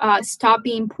do stop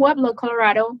in Pueblo,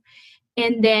 Colorado.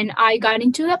 And then I got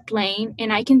into the plane,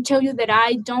 and I can tell you that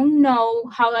I don't know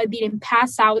how I didn't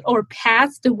pass out or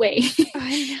passed away.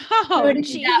 I know.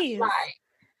 Jeez.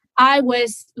 I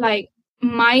was like,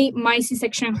 my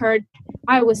C-section hurt.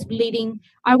 I was bleeding.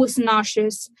 I was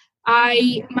nauseous.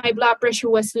 My blood pressure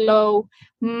was low.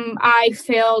 I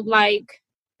felt like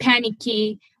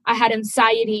panicky. I had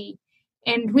anxiety.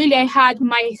 And really, I had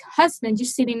my husband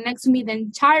just sitting next to me the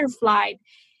entire flight.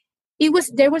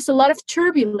 There was a lot of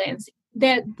turbulence.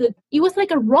 It was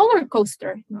like a roller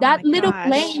coaster. That little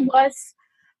plane was,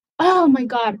 oh my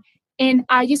God. And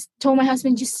I just told my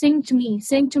husband, just sing to me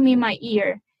in my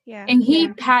ear. Yeah. And he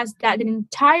passed that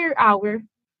entire hour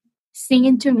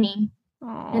singing to me.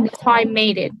 And that's how I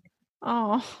made it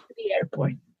to the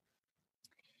airport.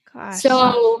 Gosh.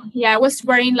 So I was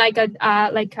wearing like a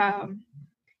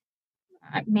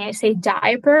may I say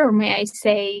diaper, or may I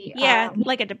say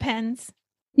like it depends.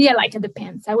 Yeah, like it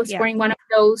depends. I was wearing one of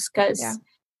those because,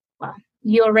 well,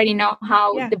 you already know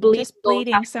how the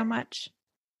bleeding so much.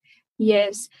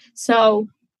 Yes. So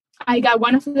I got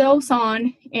one of those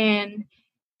on, and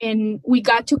we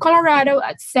got to Colorado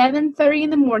at 7:30 in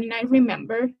the morning, I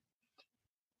remember.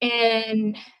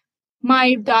 And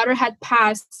my daughter had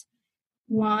passed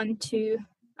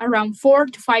around 4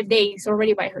 to 5 days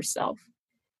already by herself.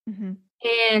 Mm-hmm.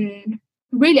 And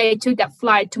really, I took that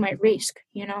flight to my risk,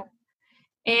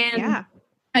 And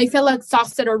I felt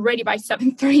exhausted already by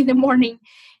 7:30 in the morning.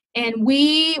 And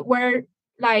we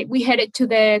headed to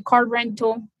the car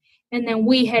rental, and then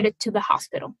we headed to the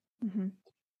hospital. Mm-hmm.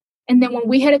 And then when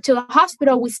we headed to the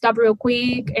hospital, we stopped real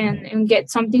quick and get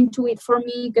something to eat for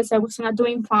me because I was not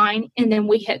doing fine. And then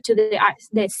we head to the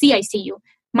CICU.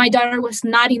 My daughter was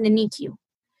not in the NICU.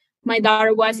 My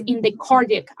daughter was in the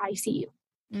cardiac ICU.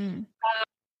 Mm.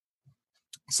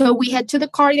 So we head to the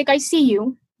cardiac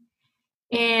ICU.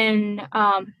 And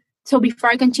so before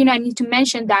I continue, I need to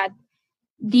mention that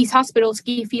these hospitals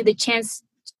give you the chance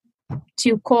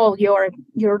to call your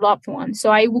loved one. So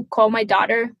I would call my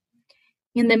daughter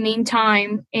in the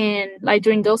meantime, and like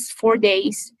during those 4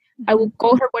 days, I would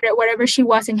call her wherever she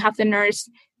was and have the nurse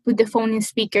put the phone in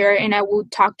speaker, and I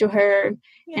would talk to her,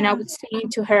 and I would sing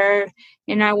to her,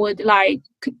 and I would like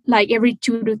every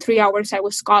 2 to 3 hours I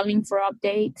was calling for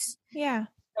updates. Yeah.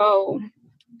 So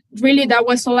really, that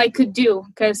was all I could do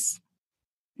because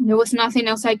there was nothing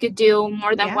else I could do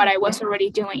more than what I was already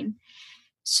doing.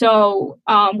 So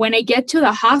when I get to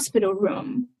the hospital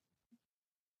room,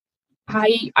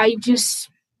 I just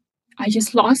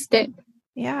lost it.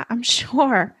 Yeah, I'm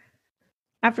sure.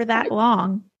 After that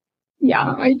long.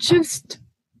 Yeah, I just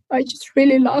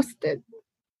really lost it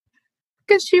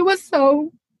because she was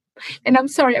so. And I'm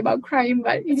sorry about crying,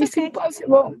 but it's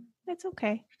impossible. It's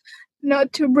okay.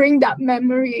 Not to bring that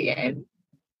memory and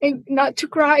not to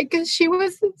cry because she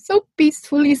was so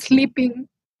peacefully sleeping.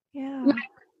 Yeah. Like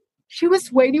she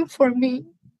was waiting for me.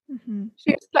 Mm-hmm.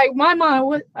 She was like,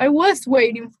 Mama, I was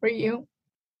waiting for you.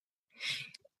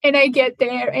 And I get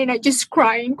there and I just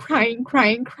cry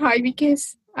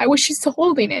because I was just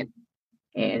holding it.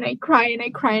 And I cry and I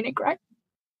cry and I cry.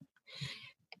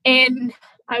 And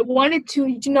I wanted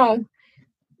to,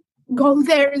 go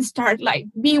there and start like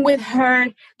being with her.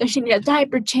 Does she need a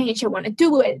diaper change? I want to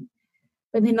do it.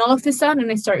 But then all of a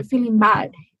sudden I started feeling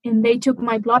bad. And they took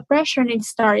my blood pressure and it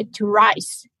started to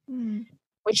rise,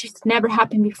 which has never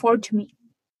happened before to me.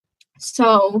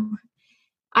 So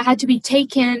I had to be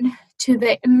taken to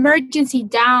the emergency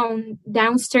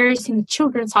downstairs in the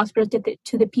children's hospital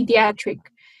to the pediatric.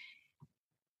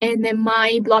 And then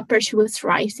my blood pressure was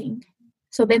rising.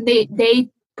 So then they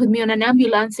put me on an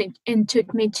ambulance and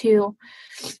took me to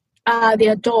the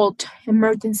adult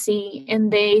emergency,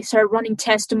 and they started running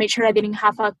tests to make sure I didn't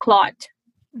have a clot.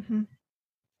 Mm-hmm.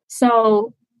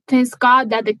 So thanks God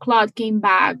that the clot came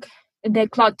back. The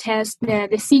clot test, the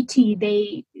CT,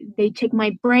 they checked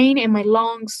my brain and my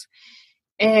lungs.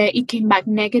 It came back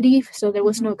negative, so there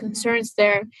was no concerns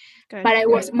there. Good,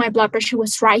 but my blood pressure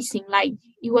was rising. Like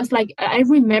it was like I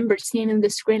remember seeing on the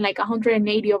screen like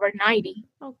 180 over 90.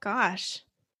 Oh gosh.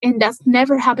 And that's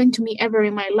never happened to me ever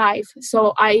in my life.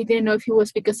 So I didn't know if it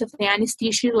was because of the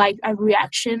anesthesia, like a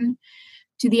reaction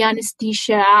to the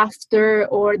anesthesia after,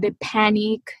 or the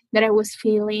panic that I was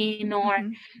feeling,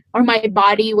 or my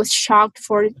body was shocked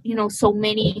for, so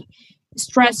many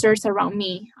stressors around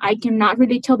me. I cannot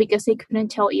really tell because they couldn't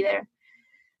tell either.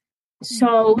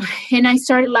 So, and I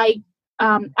started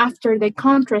after the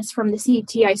contrast from the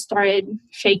CT, I started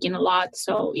shaking a lot.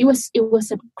 So it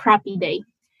was a crappy day.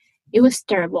 It was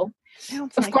terrible.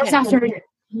 Sounds Of like course, it.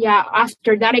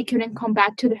 after that, I couldn't come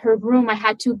back to her room. I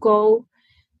had to go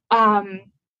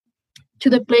to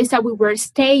the place that we were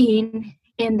staying.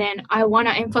 And then I want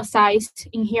to emphasize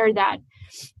in here that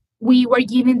we were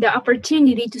given the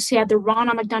opportunity to stay at the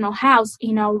Ronald McDonald House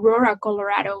in Aurora,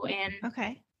 Colorado. And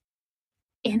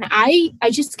I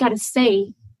just got to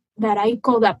say that I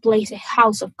call that place a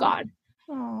house of God.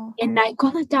 Aww. And I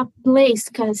call it that place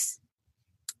because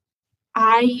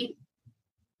it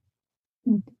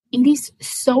is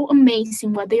so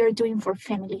amazing what they are doing for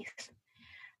families.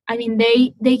 I mean,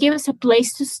 they gave us a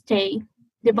place to stay.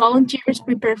 The volunteers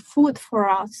prepare food for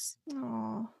us.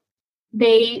 Aww.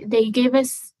 They gave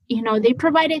us, they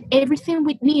provided everything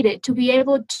we needed to be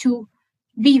able to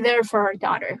be there for our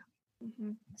daughter.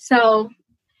 Mm-hmm. So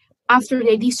after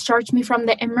they discharged me from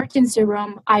the emergency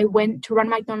room, I went to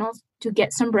Ronald McDonald to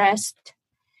get some rest.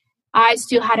 I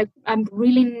still had a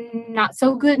really not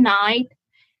so good night.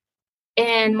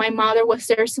 And my mother was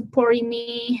there supporting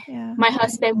me. Yeah. My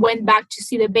husband went back to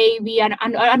see the baby. And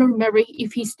I don't remember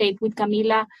if he stayed with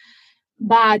Camila.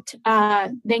 But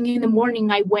then in the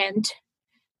morning, I went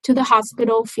to the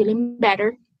hospital feeling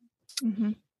better.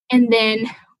 Mm-hmm. And then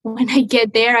when I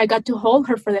get there, I got to hold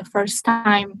her for the first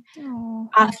time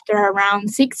after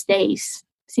around 6 days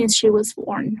since she was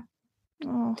born.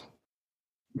 Oh.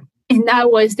 And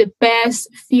that was the best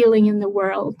feeling in the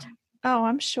world. Oh,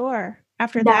 I'm sure.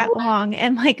 After that long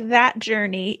and like that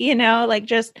journey,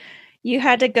 just she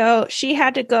had to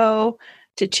go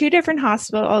to 2 different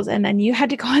hospitals, and then you had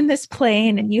to go on this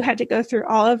plane and you had to go through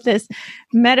all of this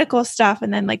medical stuff,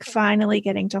 and then like finally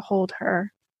getting to hold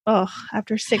her. Oh,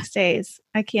 after 6 days,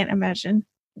 I can't imagine.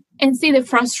 And see, the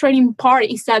frustrating part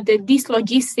is that these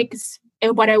logistics,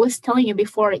 what I was telling you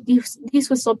before, this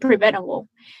was so preventable.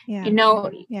 Yeah.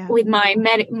 With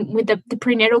with the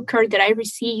prenatal care that I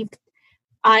received,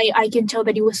 I can tell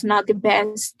that it was not the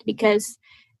best because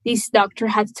this doctor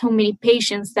had so many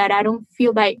patients that I don't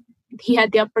feel like he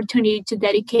had the opportunity to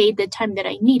dedicate the time that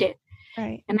I needed.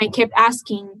 Right. And I kept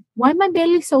asking, why my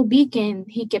belly so big? And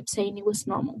he kept saying it was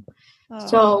normal. Oh.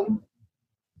 So,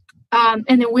 and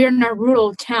then we're in a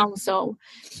rural town. So,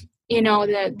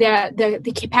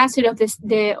 the capacity of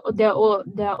the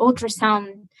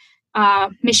ultrasound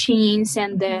machines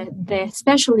and the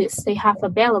specialists they have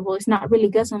available is not really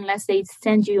good unless they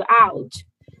send you out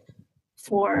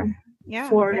for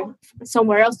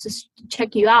somewhere else to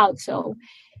check you out. So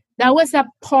that was a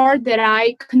part that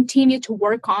I continued to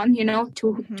work on,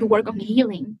 to work on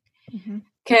healing,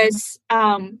 because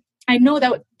I know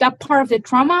that part of the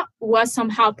trauma was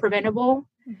somehow preventable,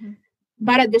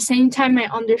 but at the same time I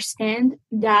understand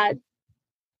that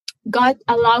God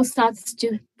allows us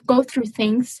to go through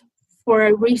things for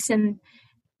a reason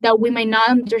that we may not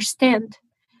understand,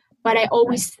 but I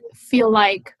always feel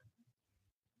like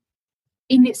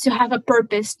it needs to have a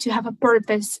purpose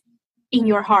in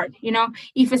your heart.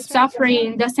 If it's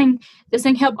suffering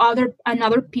doesn't help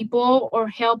other people or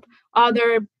help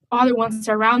other ones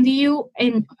around you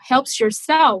and helps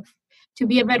yourself to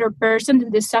be a better person,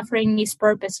 then the suffering is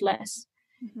purposeless.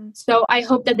 So I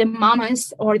hope that the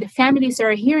mamas or the families that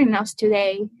are hearing us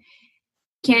today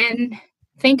can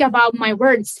think about my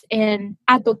words and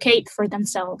advocate for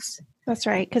themselves. That's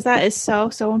right. Because that is so,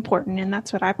 so important. And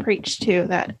that's what I preach too,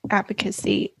 that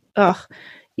advocacy.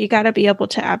 You got to be able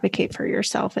to advocate for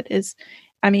yourself. It is,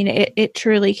 it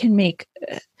truly can make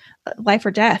life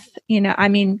or death,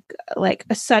 like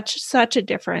such a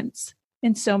difference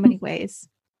in so many ways.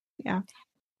 Yeah.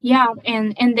 Yeah.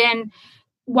 And then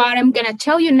what I'm going to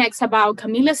tell you next about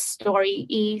Camila's story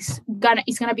is going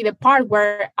to be the part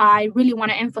where I really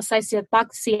want to emphasize the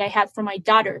advocacy I had for my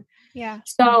daughter. Yeah.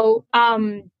 So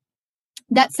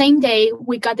that same day,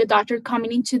 we got the doctor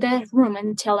coming into the room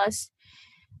and tell us,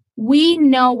 we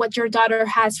know what your daughter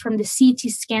has from the CT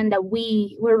scan that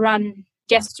we were run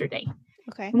yesterday.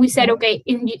 Okay. And we said, okay.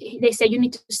 And they said, you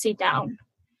need to sit down.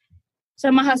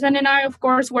 So my husband and I, of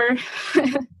course, were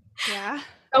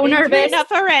so nervous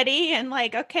enough already, and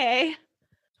like, okay.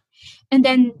 And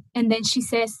then she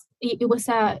says it was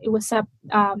a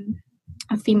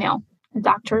female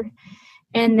doctor,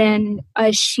 and then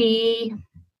she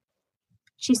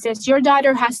says your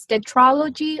daughter has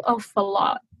tetralogy of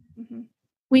Fallot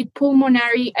with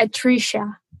pulmonary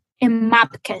atresia and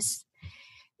MAPCAS.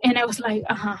 And I was like,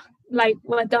 like,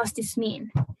 what does this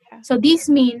mean? Yeah. So this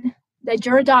means that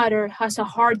your daughter has a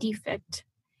heart defect,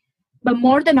 but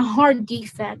more than a heart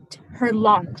defect, her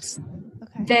lungs.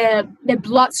 Okay. The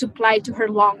blood supply to her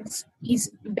lungs is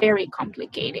very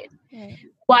complicated. Right.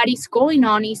 What is going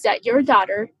on is that your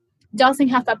daughter doesn't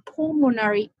have a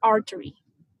pulmonary artery.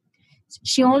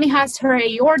 She only has her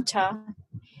aorta,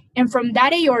 And from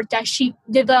that aorta, she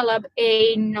developed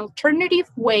an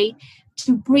alternative way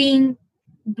to bring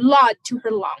blood to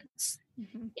her lungs.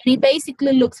 And it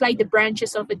basically looks like the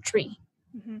branches of a tree.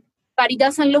 But it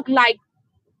doesn't look like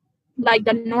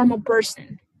the normal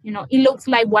person. It looks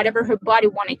like whatever her body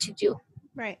wanted to do.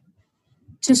 Right.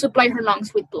 To supply her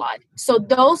lungs with blood. So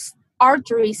those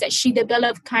arteries that she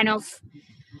developed kind of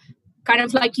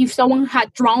like if someone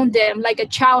had drawn them, like a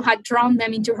child had drawn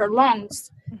them into her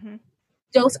lungs.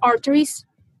 Those arteries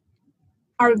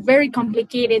are very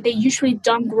complicated. They usually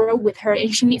don't grow with her,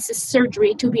 and she needs a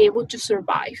surgery to be able to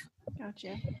survive.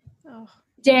 Gotcha. Oh.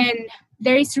 Then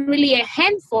there is really a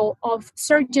handful of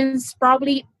surgeons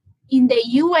probably in the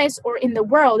US or in the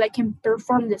world that can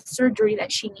perform the surgery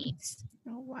that she needs.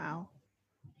 Oh, wow.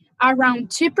 Around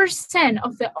 2%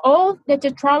 of all the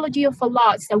tetralogy of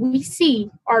Fallots that we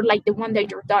see are like the one that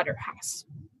your daughter has.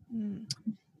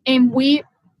 And we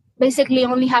basically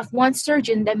only have one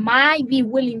surgeon that might be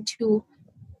willing to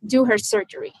do her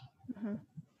surgery.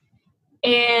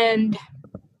 And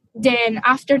then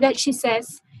after that, she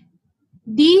says,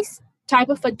 this type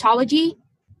of pathology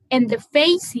and the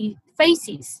faces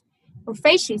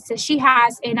that she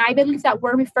has, and I believe that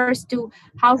word refers to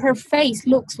how her face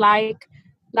looks like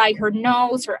her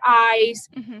nose, her eyes,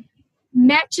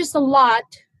 matches a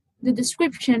lot the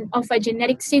description of a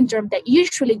genetic syndrome that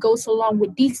usually goes along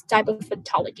with this type of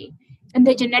pathology. And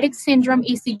the genetic syndrome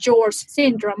is the DiGeorge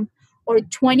syndrome, or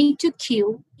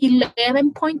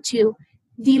 22q11.2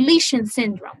 deletion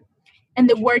syndrome. And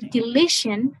the word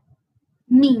deletion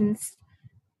means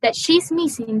that she's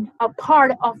missing a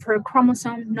part of her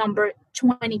chromosome number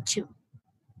 22.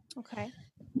 Okay.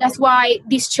 That's why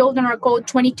these children are called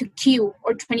 22q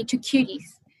or 22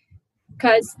 cuties,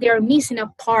 because they're missing a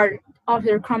part of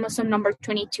their chromosome number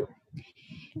 22.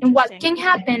 And what can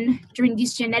happen during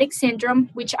this genetic syndrome,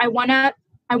 which I wanna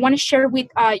share with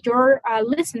your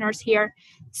listeners here,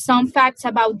 some facts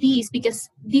about these, because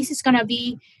this is gonna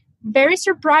be very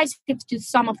surprising to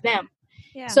some of them.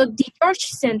 Yeah. So DiGeorge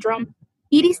syndrome,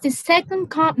 it is the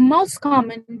second most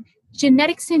common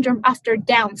genetic syndrome after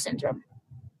Down syndrome.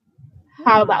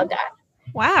 How about that?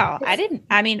 Wow.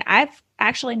 I've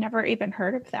actually never even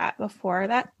heard of that before.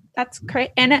 That's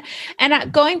great. And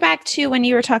going back to when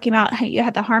you were talking about how you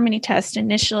had the Harmony test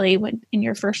initially in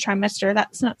your first trimester,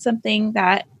 that's not something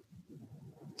that,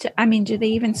 do they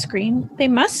even screen? They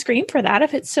must screen for that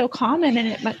if it's so common,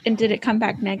 and did it come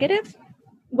back negative?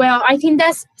 Well, I think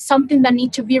that's something that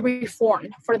needs to be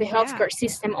reformed for the healthcare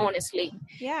system, honestly.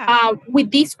 Yeah.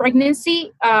 With this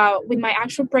pregnancy, with my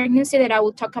actual pregnancy that I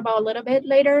will talk about a little bit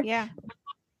later. Yeah.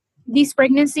 This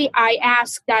pregnancy, I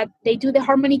asked that they do the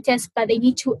Harmony test, but they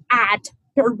need to add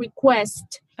their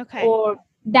request or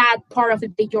that part of the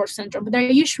DiGeorge syndrome. But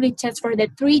they usually test for the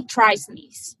 3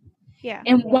 trisomies. Yeah.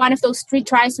 And one of those 3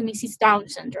 trisomies is Down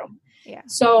syndrome. Yeah.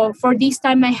 So for this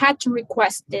time, I had to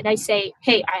request it. I say,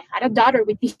 hey, I had a daughter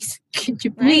with this. Could you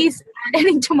please add it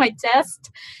into my test?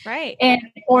 Right. And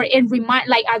remind,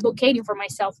 like advocating for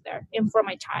myself there and for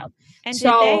my child. And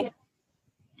so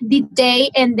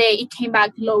it came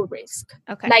back low risk.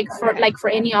 Okay. Like for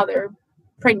any other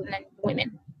pregnant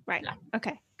women. Right.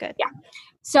 Okay. Good. Yeah.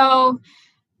 So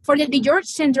for the DiGeorge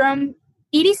syndrome,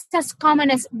 it is as common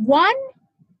as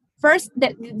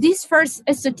these first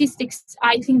statistics,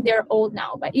 I think they're old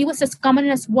now, but it was as common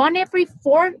as 1 every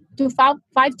 4 to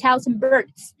 5,000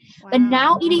 births. Wow. But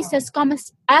now it is as common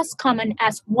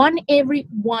as 1 every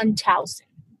 1,000.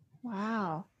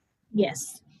 Wow.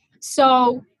 Yes.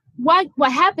 So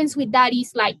what happens with that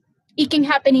is, like, it can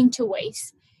happen in 2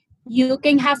 ways. You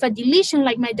can have a deletion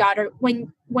like my daughter.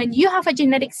 When you have a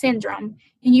genetic syndrome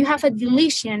and you have a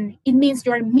deletion, it means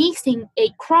you're missing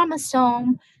a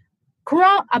chromosome,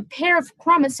 a pair of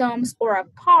chromosomes, or a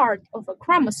part of a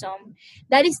chromosome.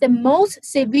 That is the most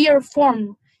severe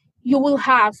form you will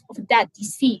have of that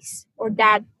disease or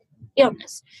that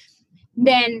illness.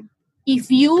 Then if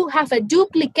you have a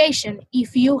duplication,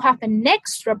 if you have an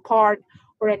extra part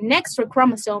or an extra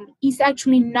chromosome, it's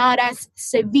actually not as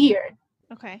severe.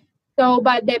 Okay. So,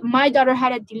 but my daughter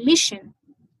had a deletion.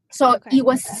 So it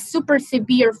was a super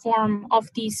severe form of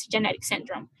this genetic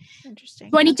syndrome. Interesting.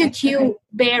 22q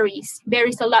varies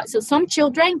a lot. So some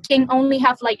children can only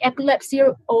have like epilepsy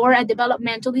or a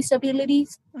developmental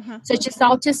disabilities, such as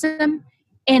autism,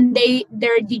 and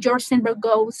their DiGeorge syndrome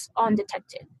goes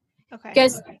undetected. Okay.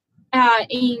 Because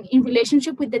in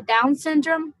relationship with the Down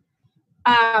syndrome,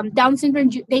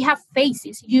 they have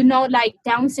faces. Like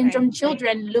Down syndrome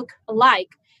children look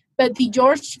alike, but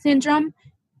DiGeorge syndrome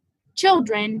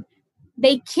children,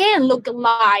 they can look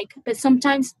alike, but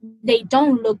sometimes they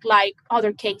don't look like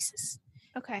other cases.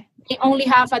 Okay. They only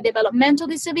have a developmental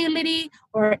disability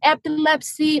or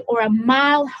epilepsy or a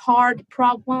mild heart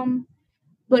problem,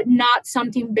 but not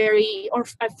something or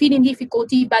a feeding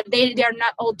difficulty, but they are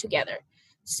not all together.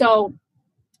 So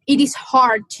it is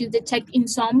hard to detect in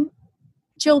some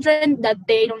children that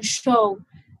they don't show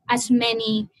as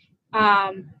many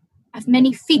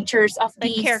features of Like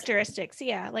these characteristics.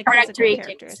 Yeah. Like physical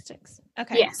characteristics.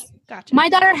 Okay. Yes. Gotcha. My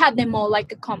daughter had them all,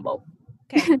 like a combo.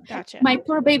 Okay. Gotcha. My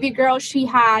poor baby girl, she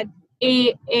had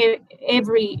every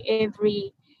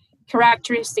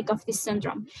characteristic of this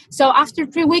syndrome. So after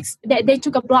 3 weeks, they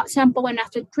took a blood sample, and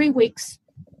after 3 weeks,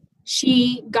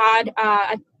 she got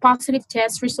a positive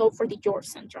test result for the DiGeorge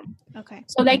syndrome. Okay.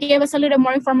 So they gave us a little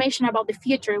more information about the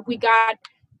future. We got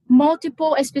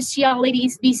multiple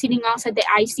specialties visiting us at the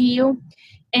ICU,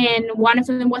 and one of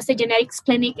them was the genetics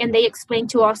clinic, and they explained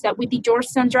to us that with the DiGeorge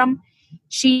syndrome,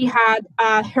 she had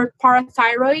her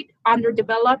parathyroid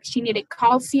underdeveloped. She needed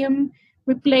calcium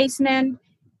replacement.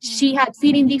 She had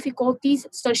feeding difficulties,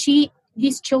 so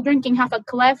these children can have a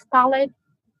cleft palate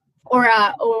or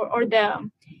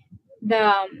the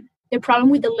problem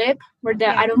with the lip, where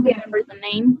I don't remember the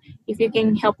name. If you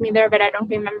can help me there, but I don't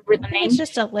remember the name. It's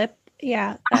just a lip.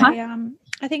 Yeah.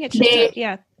 I think it's just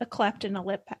a cleft in a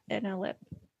lip. Yeah.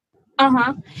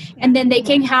 And then they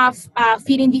can have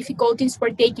feeding difficulties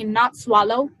where they cannot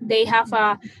swallow. They have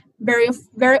a very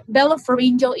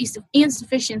velopharyngeal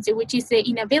insufficiency, which is the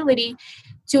inability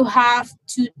to have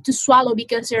to swallow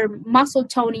because their muscle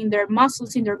tone in their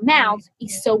muscles in their mouth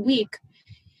is so weak.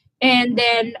 And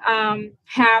then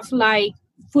have like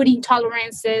food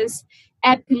intolerances,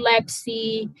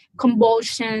 epilepsy,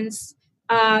 convulsions,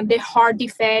 the heart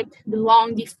defect, the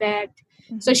lung defect.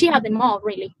 Mm-hmm. So she had them all,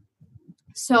 really.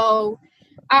 So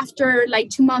after like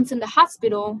 2 months in the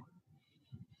hospital,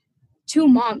 2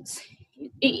 months,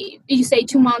 you say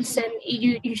 2 months and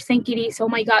you think it is, oh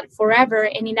my God, forever.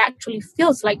 And it actually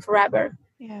feels like forever.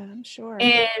 Yeah, I'm sure.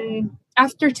 And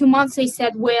after 2 months, they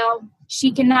said, well,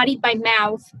 she cannot eat by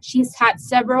mouth. She's had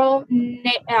several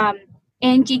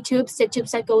NG tubes, the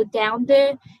tubes that go down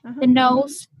the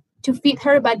nose to feed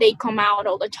her, but they come out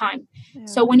all the time. Yeah.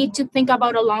 So we need to think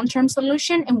about a long-term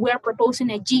solution, and we're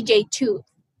proposing a GJ tube.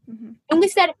 Mm-hmm. And we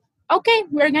said, okay,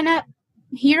 we're going to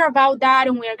hear about that,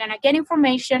 and we're going to get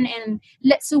information, and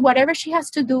let's do whatever she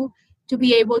has to do to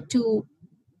be able to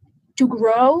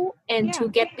grow and to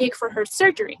get big for her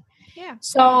surgery. Yeah.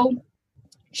 So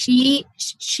she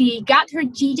got her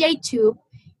GJ tube,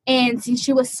 and since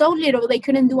she was so little, they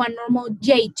couldn't do a normal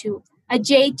J tube. A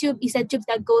J tube is a tube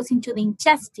that goes into the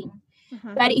intestine.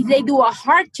 Mm-hmm. But if they do a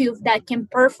heart tube, that can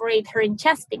perforate her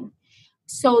intestine.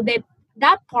 So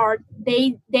that part,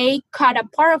 they cut a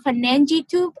part of an NG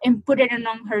tube and put it on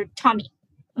her tummy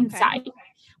inside. Okay.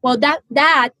 Well,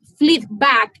 that flipped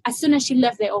back as soon as she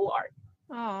left the OR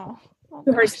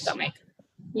to her stomach.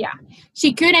 Yeah.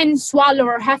 She couldn't swallow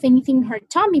or have anything in her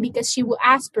tummy because she would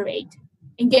aspirate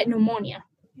and get pneumonia.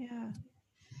 Yeah.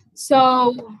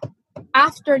 So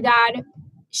after that,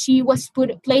 she was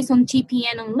placed on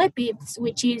TPN on lipids,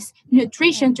 which is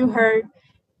nutrition to her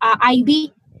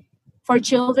IV. For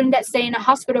children that stay in a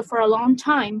hospital for a long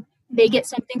time, they get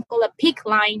something called a PICC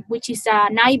line, which is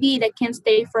an IV that can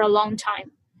stay for a long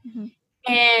time. Mm-hmm.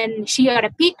 And she got a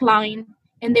PICC line,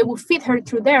 and they would feed her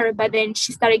through there, but then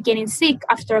she started getting sick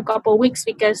after a couple of weeks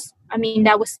because,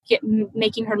 that was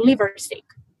making her liver sick.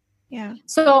 Yeah.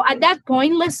 So at that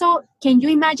point, Lizzo, can you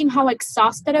imagine how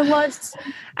exhausted I was?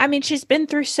 She's been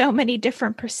through so many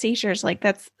different procedures. Like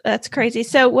that's crazy.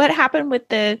 So what happened with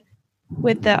the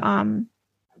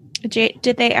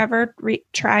did they ever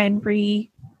try and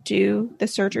redo the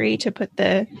surgery to put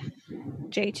the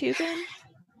J tube in?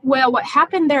 Well, what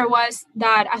happened there was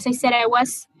that, as I said, I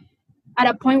was at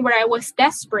a point where I was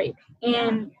desperate.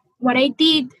 And what I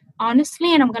did,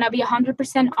 honestly, and I'm going to be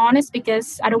 100% honest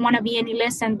because I don't want to be any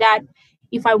less than that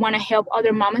if I want to help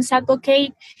other moms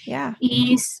advocate,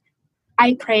 is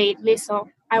I prayed, Lizzo.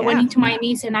 I went into my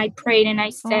knees and I prayed and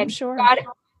I said, God,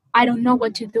 I don't know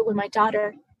what to do with my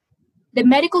daughter. The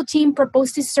medical team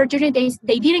proposed this surgery.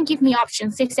 They didn't give me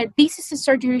options. They said, this is the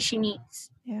surgery she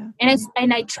needs. Yeah.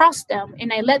 And I trust them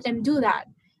and I let them do that.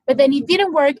 But then it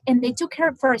didn't work, and they took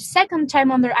her for a second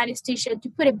time under anesthesia to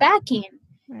put it back in.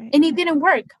 Right. And it didn't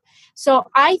work. So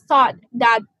I thought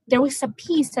that there was a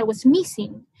piece that was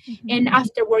missing. Mm-hmm. And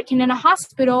after working in a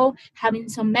hospital, having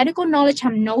some medical knowledge,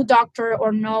 I'm no doctor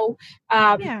or no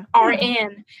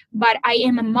RN, but I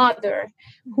am a mother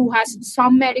who has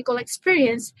some medical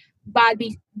experience,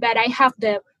 but I have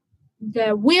the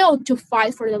will to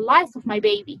fight for the life of my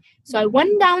baby. So I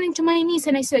went down into my knees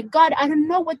and I said, God, I don't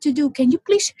know what to do. Can you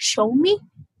please show me?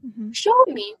 Mm-hmm. Show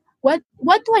me. what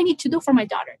do I need to do for my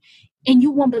daughter? And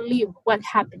you won't believe what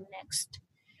happened next.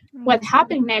 What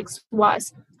happened next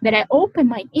was that I opened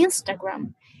my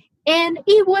Instagram, and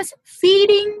it was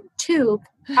Feeding Tube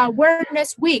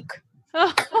Awareness Week.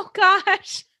 Oh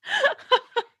gosh.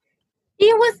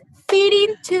 It was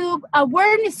Feeding Tube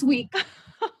Awareness Week.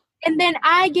 And then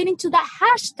I get into that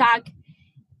hashtag,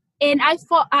 and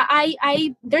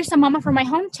I there's a mama from my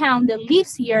hometown that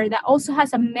lives here that also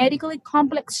has a medically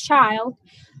complex child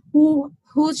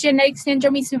whose genetic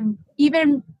syndrome is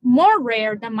even more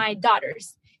rare than my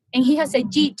daughter's. And he has a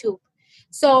G-tube.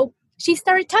 So she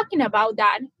started talking about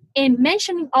that and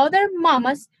mentioning other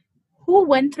mamas who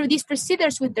went through these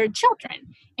procedures with their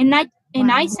children. And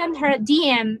I sent her a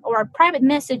DM or a private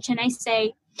message, and I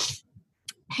say,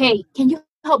 hey, can you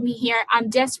help me here? I'm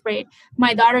desperate.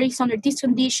 My daughter is under this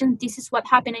condition. This is what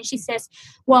happened. And she says,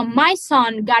 well, my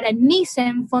son got a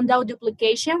Nissen fundal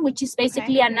duplication, which is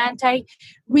basically an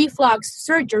anti-reflux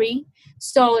surgery.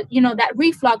 So, that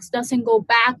reflux doesn't go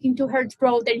back into her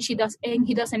throat, and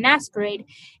he doesn't aspirate.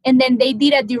 And then they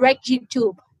did a direct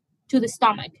G-tube to the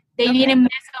stomach. They didn't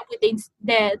mess up with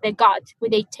the gut,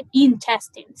 with the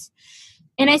intestines.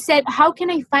 And I said, how can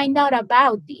I find out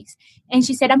about this? And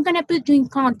she said, I'm going to put you in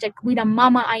contact with a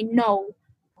mama I know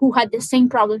who had the same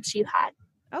problems you had.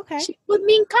 Okay. She put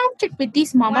me in contact with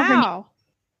this mama. Wow. Her name is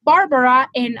Barbara,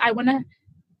 and I want to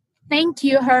thank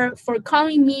her for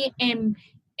calling me and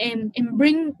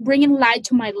bringing light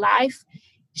to my life.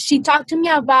 She talked to me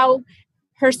about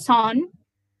her son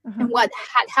and what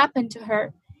had happened to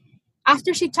her.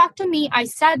 After she talked to me, I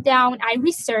sat down, I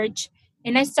researched,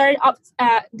 and I started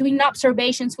doing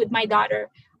observations with my daughter.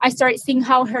 I started seeing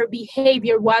how her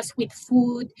behavior was with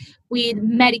food, with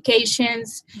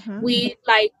medications, with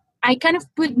I kind of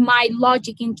put my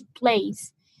logic into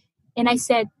place. And I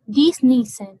said, this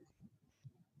Nissen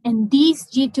and this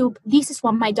G-tube, this is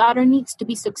what my daughter needs to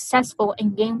be successful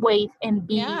and gain weight and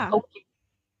be okay.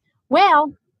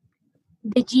 Well,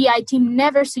 the GI team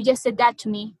never suggested that to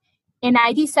me. And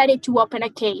I decided to open a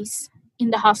case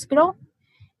in the hospital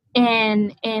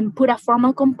and put a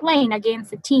formal complaint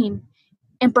against the team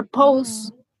and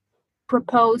propose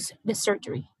the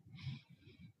surgery.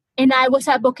 And I was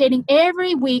advocating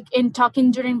every week and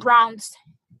talking during rounds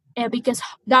because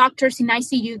doctors in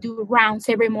ICU do rounds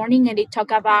every morning, and they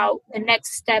talk about the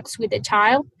next steps with the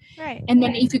child. Right. And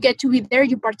then if you get to be there,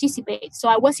 you participate. So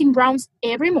I was in rounds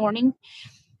every morning,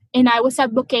 and I was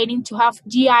advocating to have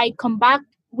GI come back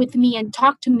with me and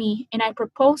talk to me. And I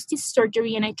proposed this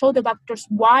surgery, and I told the doctors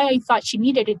why I thought she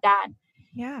needed it that.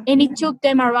 Yeah. And it took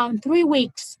them around 3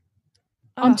 weeks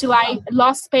until I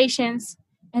lost patience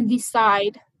and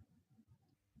decide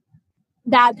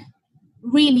that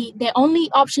really the only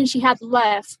option she had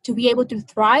left to be able to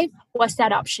thrive was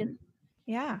that option.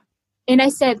 Yeah. And I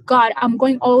said, God, I'm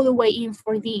going all the way in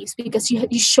for this because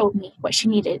you showed me what she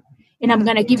needed, and I'm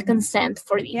going to give consent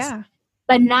for this. Yeah.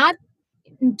 But not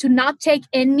take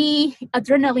any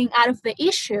adrenaline out of the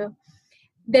issue.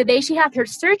 The day she had her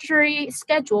surgery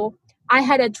scheduled, I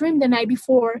had a dream the night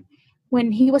before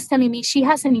when he was telling me she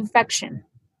has an infection.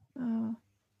 Oh.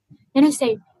 And I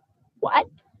say, what?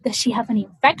 Does she have an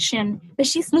infection? But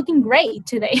she's looking great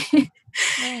today.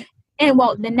 Right. And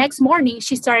well, the next morning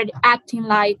she started acting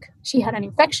like she had an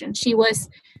infection.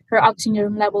 Her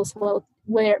oxygen levels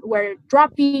were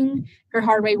dropping. Her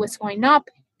heart rate was going up.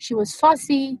 She was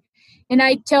fussy. And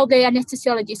I tell the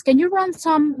anesthesiologist, can you run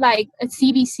some like a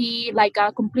CBC, like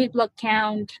a complete blood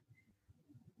count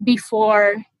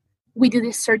before we do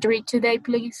this surgery today,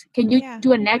 please? Can you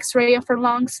do an x-ray of her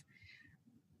lungs?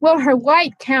 Well, her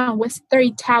white count was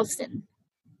 30,000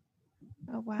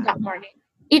 that morning.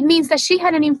 It means that she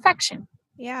had an infection.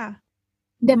 Yeah.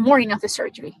 The morning of the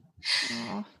surgery.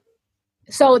 Oh.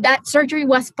 So that surgery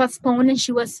was postponed, and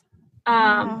she was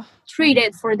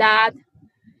treated for that.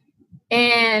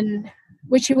 And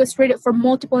which she was treated for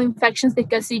multiple infections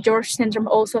because the George syndrome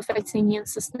also affects the immune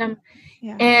system.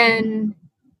 Yeah. And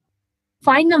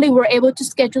finally, we're able to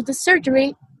schedule the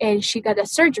surgery, and she got the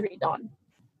surgery done.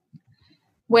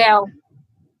 Well,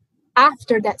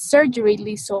 after that surgery,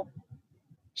 Liesl,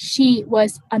 she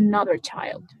was another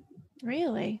child.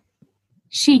 Really?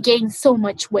 She gained so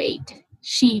much weight.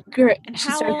 And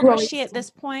how old was she at this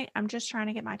point? I'm just trying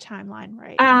to get my timeline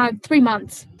right. 3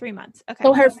 months. 3 months. Okay.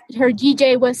 So her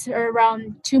GJ was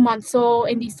around 2 months old,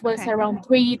 and this was around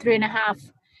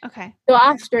 3.5. Okay. So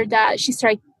after that, she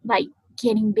started like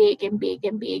getting big and big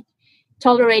and big,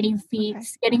 tolerating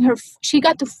feeds, she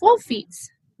got to full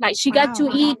feeds. Like she got to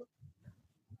eat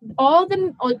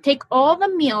take all the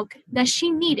milk that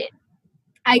she needed.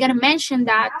 I gotta mention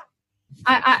that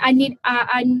I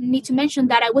need to mention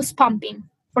that I was pumping.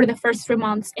 for the first 3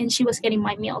 months, and she was getting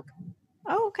my milk.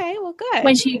 Oh, okay. Well, good.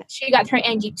 When she got her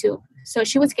NG too, so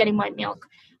she was getting my milk.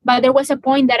 But there was a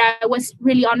point that I was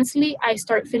really, honestly, I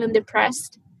started feeling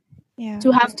depressed. Yeah.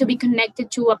 To have to be connected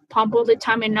to a pump all the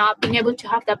time and not being able to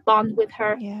have that bond with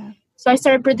her. Yeah. So I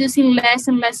started producing less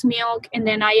and less milk, and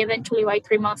then I eventually, by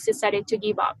 3 months, decided to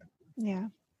give up. Yeah.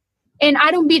 And I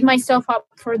don't beat myself up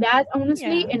for that,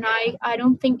 honestly, Yeah. and I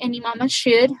don't think any mama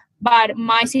should, but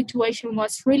my situation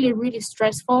was really, really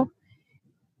stressful.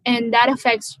 And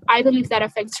I believe that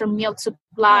affects her milk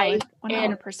supply. Oh, it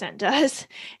 100% does.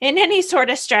 And any sort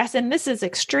of stress, and this is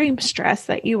extreme stress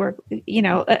that you were,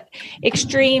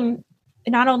 extreme,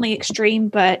 not only extreme,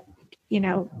 but,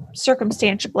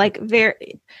 circumstantial, like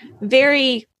very,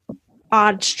 very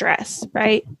odd stress,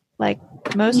 right? Like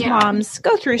most moms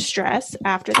go through stress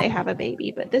after they have a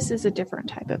baby, but this is a different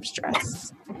type of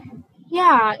stress.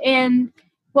 Yeah. And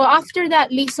well, after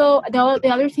that, Liso, the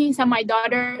other things that my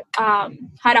daughter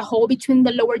had a hole between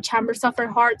the lower chambers of her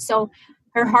heart. So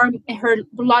her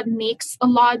blood mixed a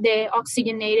lot, the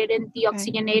oxygenated and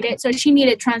deoxygenated. Okay. So she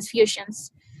needed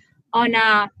transfusions on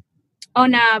a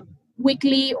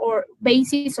weekly or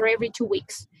basis or every 2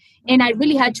 weeks. And I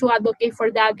really had to advocate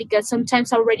for that because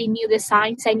sometimes I already knew the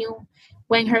signs. I knew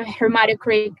when her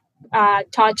hematocrit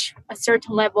touched a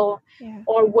certain level,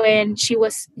 or when she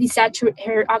was desaturated,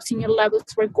 her oxygen levels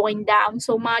were going down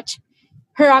so much.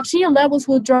 Her oxygen levels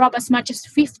will drop as much as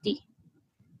 50.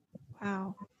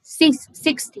 Wow.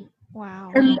 60.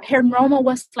 Wow. Her normal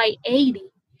was like 80.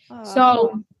 Oh.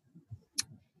 So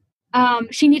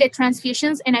she needed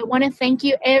transfusions, and I want to thank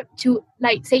you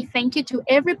say thank you to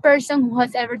every person who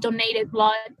has ever donated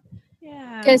blood.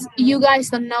 Yeah. Because you guys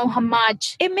don't know how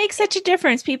much it makes such a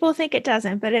difference. People think it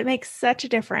doesn't, but it makes such a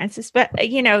difference. But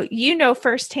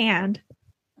firsthand.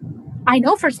 I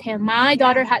know firsthand. My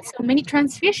daughter had so many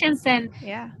transfusions, and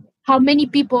how many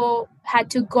people had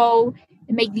to go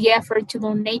and make the effort to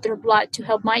donate their blood to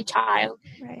help my child.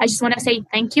 Right. I just want to say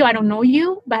thank you. I don't know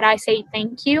you, but I say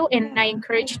thank you, and I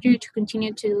encourage you to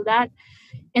continue to do that.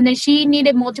 And then she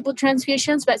needed multiple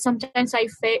transfusions, but sometimes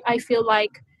I feel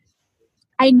like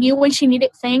I knew when she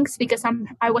needed things because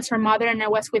I was her mother and I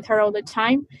was with her all the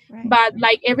time. Right. But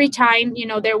like every time,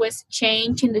 there was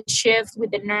change in the shift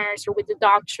with the nurse or with the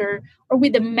doctor or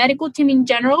with the medical team in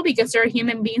general, because they're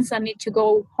human beings that need to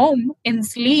go home and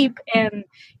sleep and,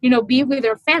 be with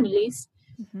their families.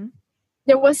 Mm-hmm.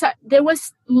 There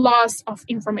was loss of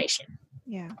information.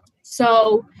 Yeah.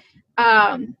 So,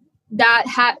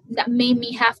 that made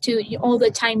me have to all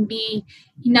the time be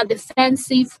in a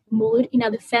defensive mood, in a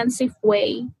defensive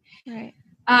way. Right.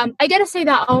 I gotta say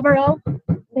that overall,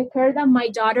 the care that my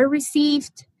daughter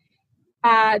received,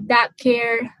 that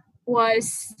care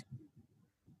was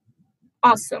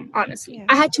awesome, honestly. Yeah.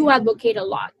 I had to advocate a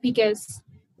lot because,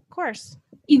 of course,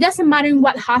 it doesn't matter in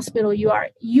what hospital you are.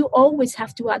 You always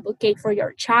have to advocate for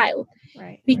your child.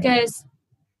 Right. Because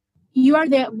you are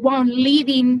the one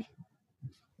leading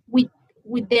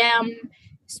with them,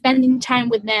 spending time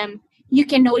with them. You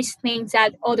can notice things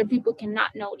that other people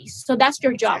cannot notice. So that's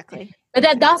your job. Exactly. But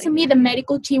that doesn't mean the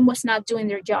medical team was not doing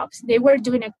their jobs. They were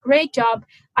doing a great job.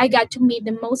 I got to meet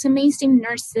the most amazing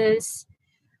nurses.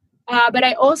 But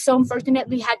I also,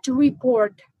 unfortunately, had to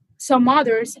report some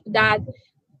others that,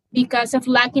 because of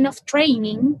lacking of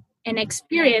training and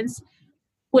experience,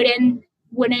 wouldn't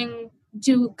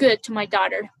do good to my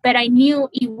daughter. But I knew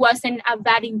it wasn't a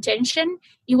bad intention.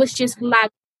 It was just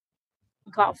lack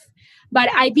of. But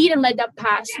I didn't let that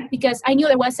pass because I knew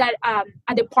there was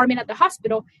a department at the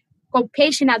hospital called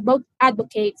patient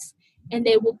advocates, and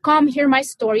they will come hear my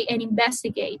story and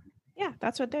investigate. Yeah,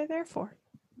 that's what they're there for.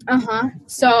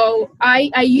 So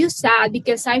I used that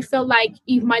because I felt like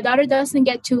if my daughter doesn't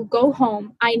get to go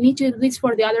home, I need to do this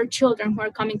for the other children who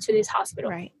are coming to this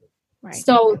hospital. Right.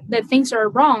 So the things are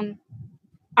wrong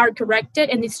are corrected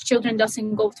and these children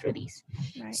doesn't go through these.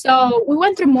 Right. So we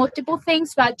went through multiple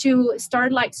things, but to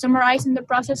start summarizing the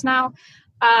process now,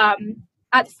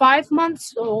 at 5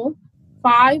 months old,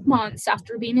 5 months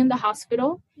after being in the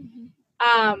hospital,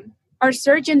 our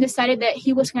surgeon decided that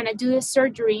he was going to do the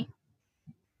surgery,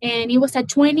 and it was a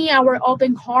 20-hour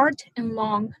open heart and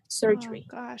lung surgery.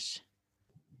 Oh, gosh.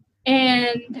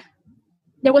 And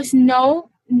there was no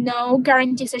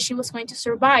guarantees that she was going to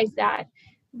survive that,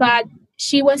 but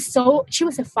she was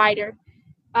a fighter.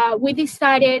 We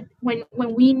decided when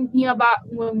we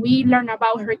learned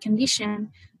about her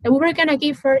condition that we were going to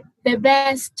give her the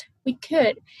best we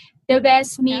could. The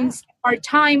best means our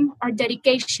time, our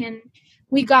dedication.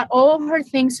 We got all of her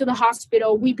things to the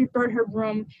hospital. We prepared her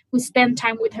room. We spent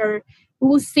time with her. We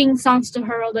would sing songs to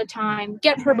her all the time,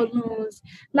 get her balloons.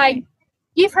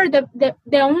 give her the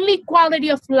only quality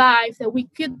of life that we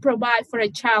could provide for a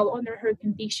child under her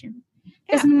condition.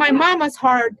 Because my mom was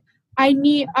hard. I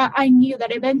knew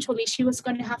that eventually she was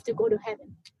going to have to go to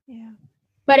heaven. Yeah.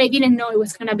 But I didn't know it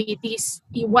was going to be this.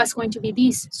 It was going to be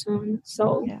this soon.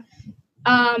 So,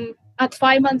 at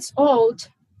 5 months old,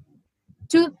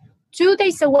 two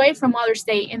days away from Mother's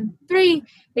Day and 3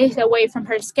 days away from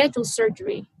her scheduled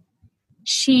surgery,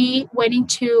 she went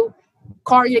into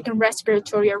cardiac and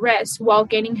respiratory arrest while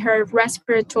getting her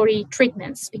respiratory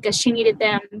treatments because she needed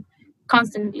them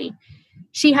constantly.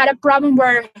 She had a problem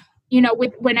where,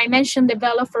 when I mentioned the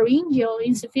velopharyngeal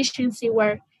insufficiency,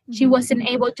 where she wasn't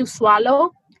able to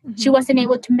swallow, she wasn't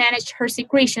able to manage her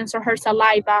secretions or her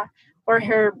saliva or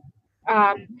her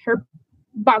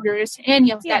boogers,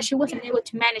 any of that. She wasn't able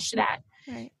to manage that.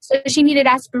 Right. So she needed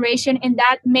aspiration, and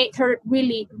that made her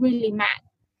really, really mad.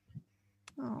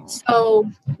 Oh.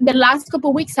 So the last couple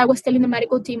of weeks, I was telling the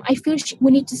medical team, I feel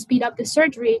we need to speed up the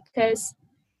surgery because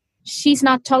she's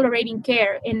not tolerating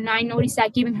care. And I noticed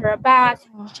that giving her a bath,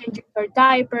 changing her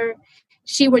diaper,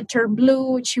 she would turn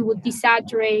blue, she would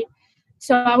desaturate.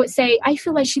 So I would say, I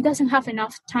feel like she doesn't have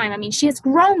enough time. I mean, she has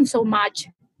grown so much.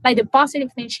 Like the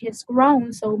positive thing, she has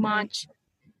grown so much,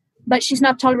 but she's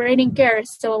not tolerating care.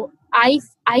 So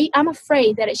I'm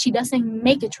afraid that she doesn't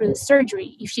make it through the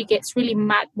surgery if she gets really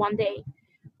mad one day.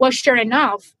 Well, sure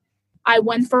enough, I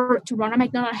went to Ronald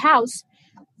McDonald House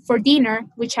for dinner,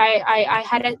 which I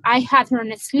had her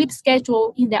on a sleep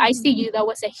schedule in the ICU. That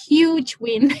was a huge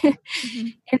win.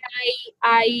 And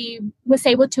I was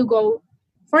able to go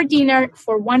for dinner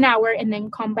for 1 hour and then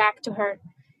come back to her.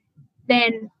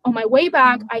 Then on my way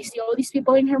back, I see all these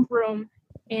people in her room,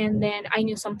 and then I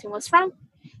knew something was wrong.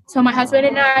 So my husband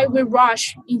and I, we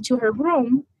rushed into her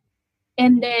room,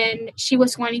 and then she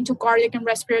was going into cardiac and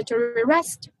respiratory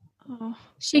arrest. Oh.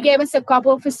 She gave us a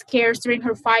couple of scares during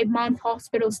her 5-month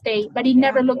hospital stay, but it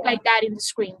never looked like that in the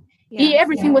screen.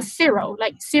 Everything was zero,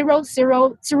 like zero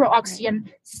oxygen,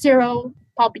 zero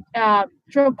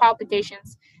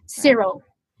palpitations, zero.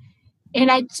 And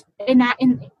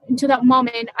into that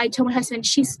moment, I told my husband,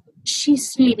 she's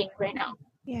sleeping right now.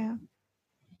 Yeah.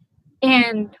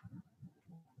 And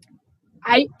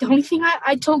the only thing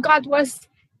I told God was,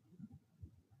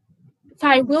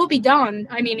 "Thy will be done."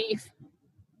 I mean, if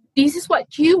this is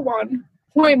what you want,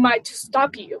 who am I to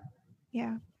stop you?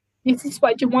 Yeah. This is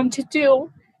what you want to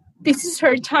do. This is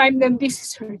her time, then this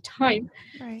is her time.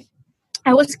 Right.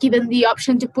 I was given the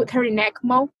option to put her in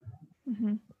ECMO,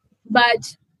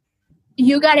 but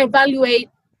you got to evaluate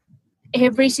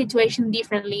every situation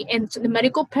differently. And so the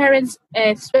medical parents,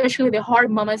 especially the hard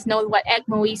mamas, know what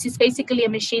ECMO is. It's basically a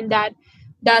machine that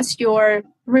does your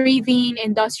breathing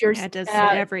and does your... Yeah, it does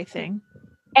everything.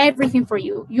 Everything for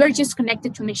you. You're just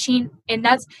connected to a machine. And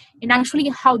actually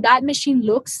how that machine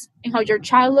looks and how your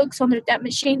child looks under that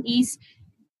machine is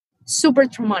super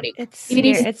traumatic.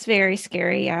 It's very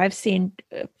scary. Yeah, I've seen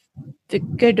the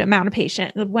good amount of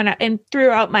patients and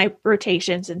throughout my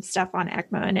rotations and stuff on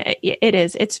ECMO, and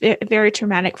it's very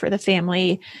traumatic for the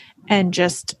family, and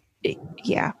just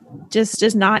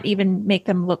does not even make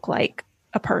them look like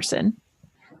a person.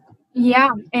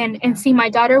 Yeah, and see, my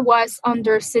daughter was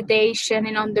under sedation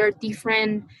and under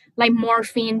different, like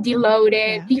morphine,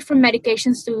 Dilaudid, different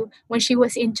medications to when she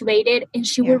was intubated, and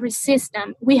she would resist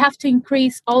them. We have to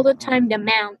increase all the time the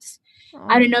amounts.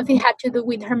 I don't know if it had to do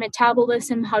with her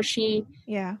metabolism, how she,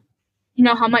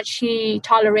 how much she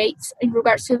tolerates in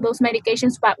regards to those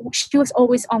medications, but she was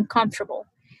always uncomfortable.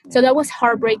 So that was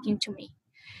heartbreaking to me.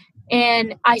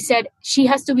 And I said, she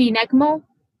has to be in ECMO.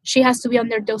 She has to be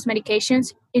under those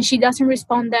medications. If she doesn't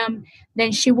respond them,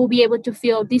 then she will be able to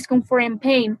feel discomfort and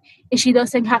pain. If she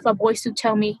doesn't have a voice to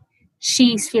tell me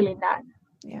she's feeling that.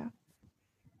 Yeah.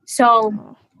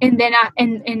 So, and then,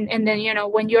 and then,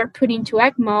 when you're put into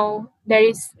ECMO, there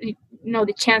is,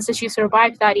 the chances you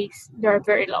survive that they're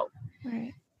very low.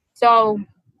 Right. So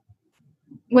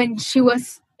when she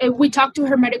was, we talked to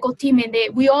her medical team, and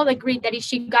we all agreed that if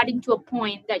she got into a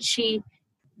point that she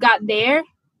got there,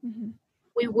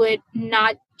 we would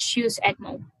not choose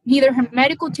ECMO. Neither her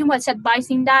medical team was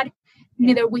advising that,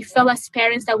 neither we felt as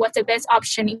parents that was the best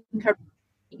option in her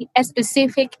a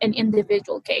specific and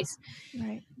individual case.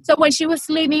 Right. So when she was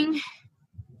leaving,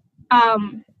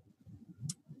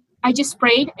 I just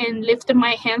prayed and lifted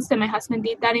my hands, and my husband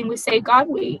did that, and we say, God,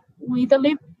 we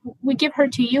give her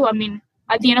to you. I mean,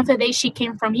 at the end of the day, she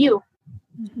came from you.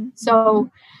 So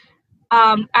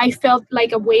I felt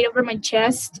like a weight over my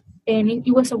chest, and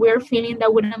it was a weird feeling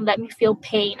that wouldn't let me feel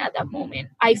pain at that moment.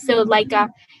 I felt like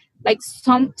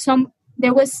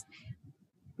there was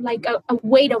like a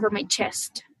weight over my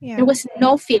chest. Yeah. There was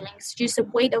no feelings, just a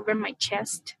weight over my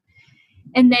chest.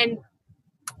 And then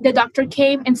the doctor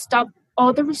came and stopped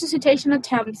all the resuscitation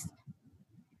attempts.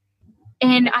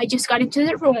 And I just got into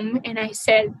the room and I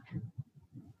said,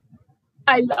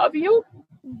 I love you,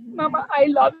 Mama, I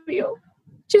love you.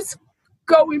 Just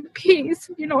go in peace.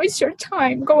 It's your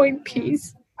time. Go in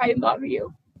peace. I love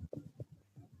you.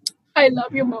 I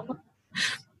love you, Mama.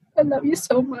 I love you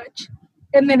so much.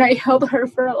 And then I held her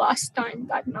for a last time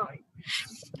that night.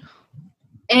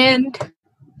 And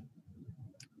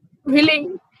really,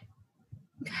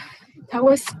 that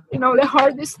was, the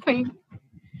hardest thing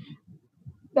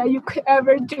that you could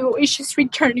ever do is just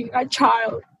returning a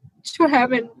child to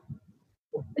heaven,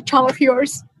 a child of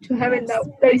yours to heaven.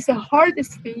 That is the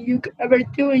hardest thing you could ever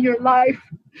do in your life.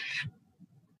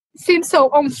 It seems so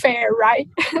unfair, right?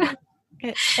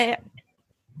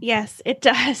 Yes, it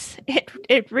does.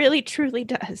 It really, truly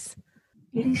does.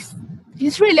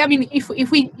 It's really, I mean, if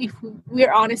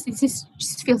we're honest, it just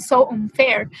feels so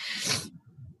unfair.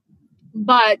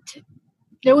 But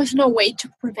there was no way to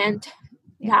prevent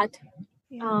that.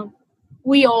 Yeah.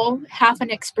 We all have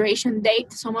an expiration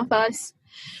date. Some of us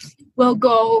will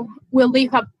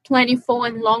live a plentiful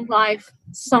and long life.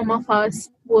 Some of us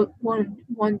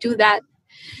won't do that.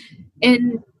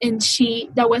 And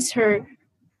that was her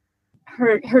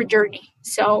journey.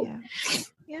 So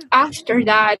after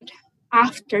that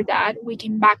we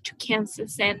came back to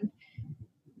Kansas,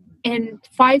 and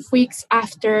 5 weeks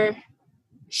after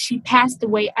she passed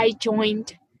away, I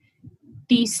joined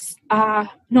this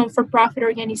non-for-profit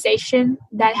organization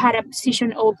that had a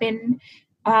position open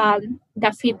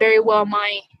that fit very well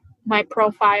my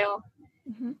profile.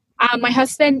 Mm-hmm. My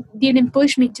husband didn't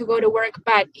push me to go to work,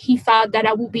 but he thought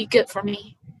that would be good for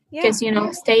me because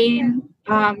staying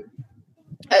at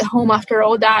home after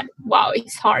all that, wow,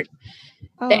 it's hard.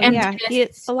 A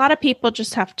lot of people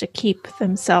just have to keep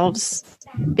themselves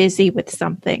busy with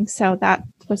something, so that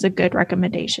was a good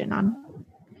recommendation on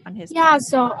his part.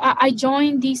 So I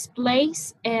joined this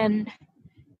place and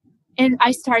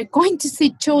I started going to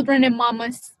see children and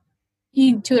mamas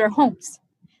into their homes,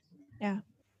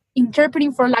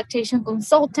 interpreting for lactation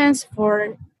consultants,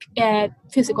 for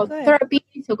physical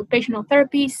therapies, occupational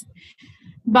therapies.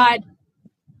 But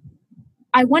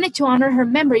I wanted to honor her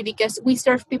memory because we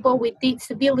serve people with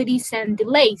disabilities and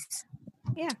delays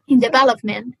in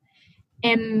development.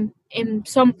 And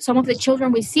some of the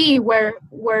children we see were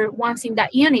once in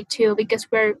that unit too, because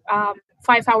we're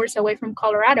 5 hours away from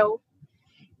Colorado.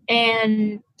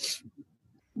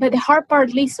 But the hard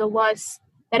part, Lisa, was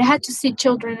that I had to see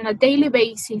children on a daily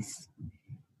basis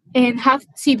and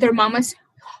see their mamas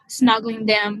snuggling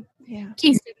them,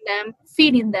 kissing them,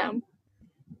 feeding them.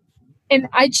 And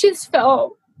I just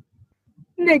felt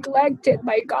neglected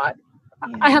by God.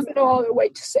 Yeah. I have no other way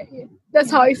to say it.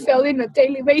 That's how I felt on a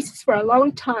daily basis for a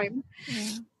long time.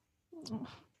 Yeah.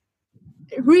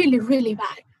 Really, really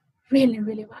bad. Really,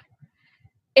 really bad.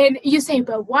 And you say,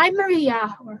 but why,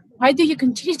 Maria? Or why do you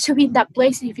continue to be in that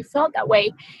place if you felt that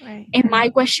way? Right. And my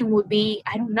question would be,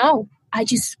 I don't know. I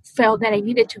just felt that I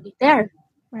needed to be there.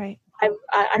 Right.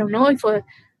 I don't know if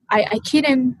I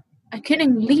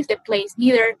couldn't leave the place,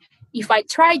 neither if I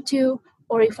tried to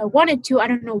or if I wanted to. I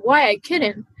don't know why I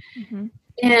couldn't. Mm-hmm.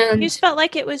 And you just felt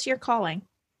like it was your calling.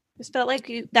 You just felt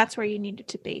like that's where you needed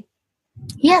to be.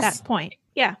 Yes. At that point.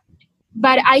 Yeah.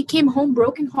 But I came home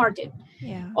brokenhearted.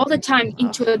 Yeah. All the time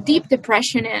into a deep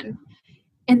depression.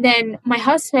 And then my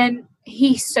husband,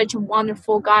 he's such a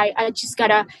wonderful guy. I just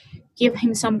gotta give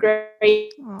him some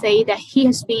grace, say that he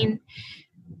has been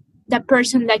the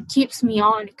person that keeps me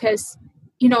on, because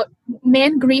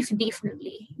men grieve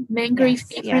differently.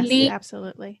 Yes,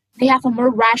 absolutely. They have a more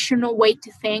rational way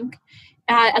to think,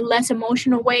 a less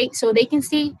emotional way, so they can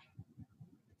see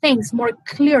things more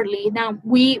clearly. Now,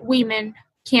 we women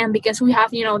can, because we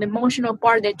have, the emotional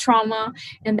part, the trauma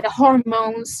and the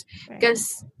hormones,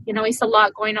 because, it's a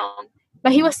lot going on.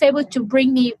 But he was able to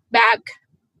bring me back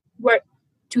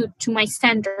to my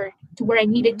center, to where I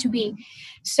needed to be.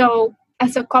 So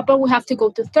as a couple, we have to go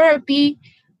to therapy.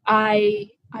 I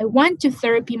went to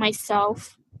therapy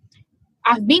myself.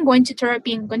 I've been going to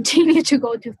therapy and continue to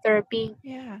go to therapy.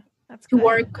 Yeah, that's to good.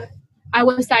 Work. I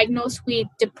was diagnosed with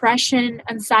depression,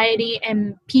 anxiety,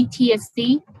 and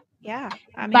PTSD. Yeah.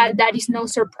 But that is no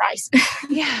surprise.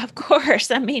 Yeah, of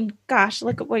course. I mean, gosh,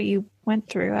 look at what you went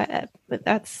through. But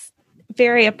that's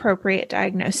very appropriate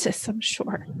diagnosis, I'm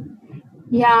sure.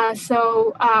 Yeah.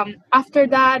 So after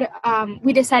that,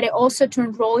 we decided also to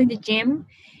enroll in the gym.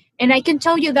 And I can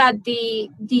tell you that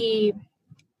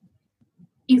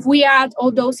if we add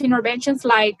all those interventions,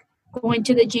 like going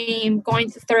to the gym,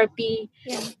 going to therapy,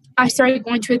 I started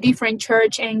going to a different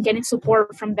church and getting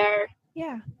support from there.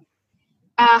 Yeah.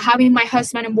 having my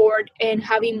husband on board and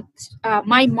having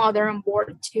my mother on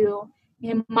board too.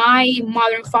 And my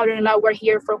mother and father-in-law were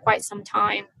here for quite some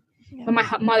time, but my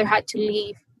mother had to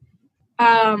leave.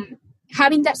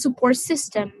 Having that support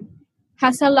system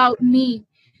has allowed me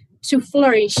to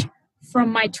flourish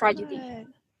from my tragedy.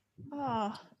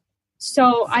 Oh.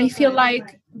 So I feel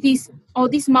like all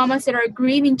these mamas that are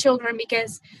grieving children,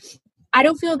 because I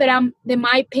don't feel that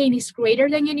my pain is greater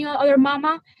than any other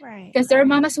mama. Right. Because there are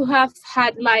mamas who have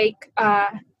had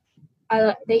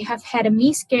they have had a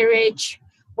miscarriage,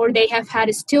 or they have had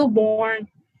a stillborn,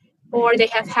 or they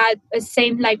have had the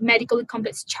same like medically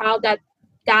complex child that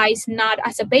dies not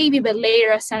as a baby but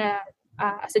later as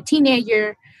a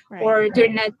teenager, right, or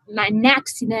during an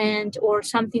accident or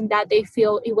something that they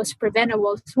feel it was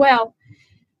preventable as well.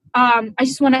 I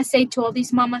just want to say to all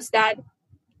these mamas that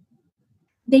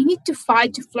they need to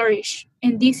fight to flourish.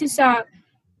 And this is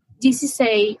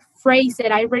a phrase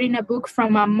that I read in a book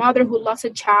from a mother who lost a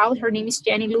child. Her name is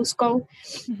Jenny Lusko.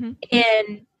 Mm-hmm.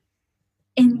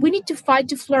 And we need to fight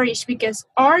to flourish, because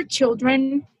our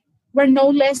children were no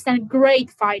less than great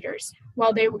fighters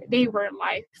while they were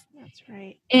alive. That's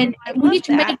right. And we need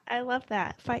to I love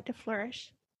that. Fight to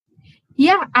flourish.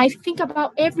 Yeah, I think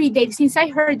about every day. Since I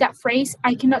heard that phrase,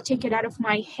 I cannot take it out of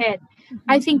my head. Mm-hmm.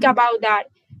 I think about that.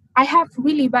 I have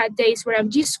really bad days where I'm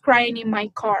just crying in my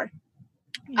car.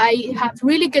 Mm-hmm. I have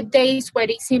really good days where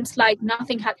it seems like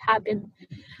nothing had happened.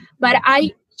 But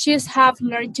I just have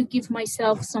learned to give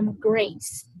myself some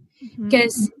grace.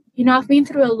 Because, I've been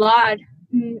through a lot.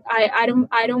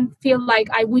 I don't feel like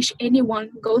I wish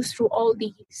anyone goes through all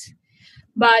these.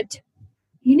 But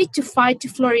you need to fight to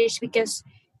flourish, because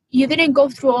you didn't go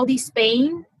through all this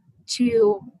pain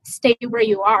to stay where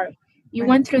you are. You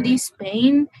went through this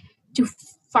pain to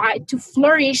fight, to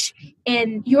flourish,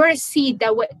 and you're a seed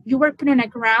that you were put on a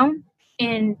ground,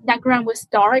 and that ground was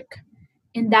dark,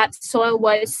 and that soil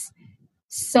was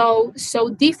so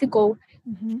difficult,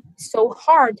 so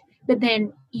hard, but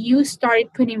then you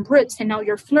started putting roots, and now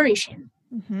you're flourishing,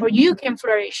 or you can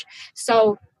flourish.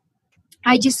 So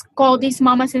I just call these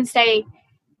mamas and say,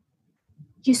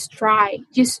 just try,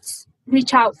 just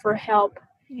reach out for help.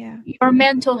 Yeah, your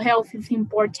mental health is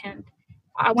important.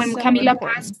 When Camila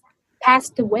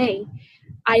passed away,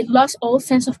 I lost all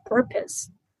sense of purpose.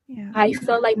 Yeah. I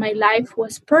felt like my life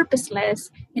was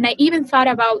purposeless, and I even thought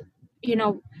about,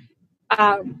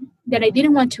 that I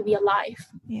didn't want to be alive.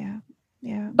 Yeah.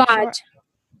 But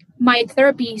my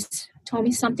therapist told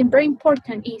me something very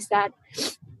important, is that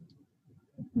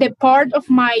the part of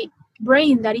my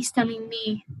brain that is telling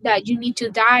me that you need to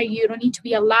die, you don't need to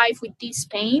be alive with this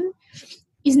pain,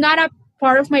 is not a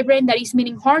part of my brain that is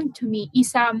meaning harm to me.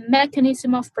 It's a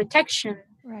mechanism of protection,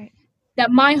 right,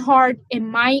 that my heart and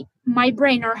my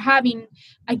brain are having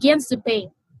against the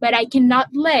pain. But I cannot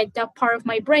let that part of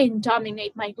my brain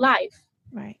dominate my life.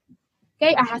 Right.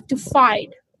 Okay, I have to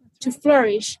fight to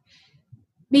flourish,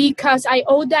 because I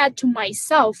owe that to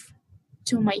myself,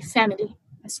 to my family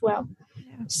as well.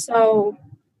 Yeah. So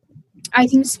I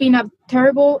think it's been a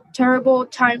terrible, terrible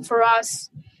time for us.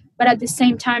 But at the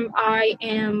same time, I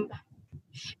am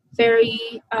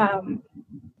very,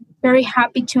 very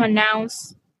happy to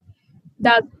announce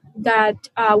that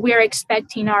we are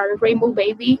expecting our rainbow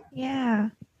baby. Yeah.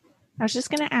 I was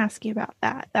just going to ask you about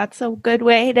that. That's a good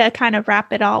way to kind of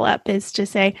wrap it all up, is to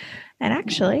say, and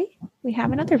actually, we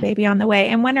have another baby on the way.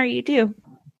 And when are you due?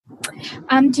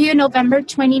 I'm due November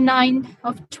 29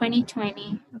 of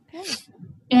 2020. Okay.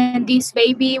 And this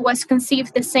baby was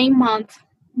conceived the same month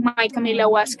my Camila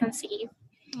was conceived.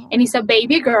 Oh. And it's a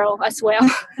baby girl as well.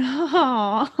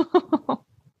 Oh.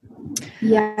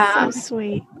 Yeah. So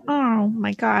sweet. Oh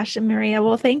my gosh. And Maria,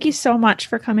 well, thank you so much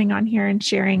for coming on here and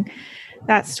sharing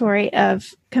that story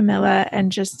of Camila.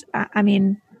 And just, I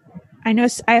mean, I know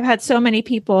I've had so many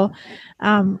people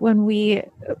when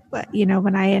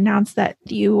I announced that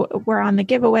you were on the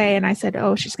giveaway and I said,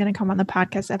 oh, she's going to come on the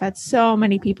podcast. I've had so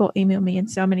many people email me and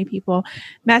so many people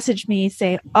message me,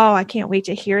 say, oh, I can't wait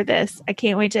to hear this. I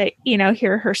can't wait to,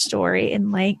 hear her story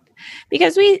in length,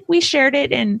 because we shared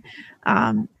it in,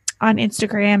 on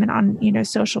Instagram and on,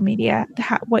 social media,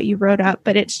 what you wrote up,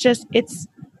 but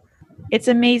it's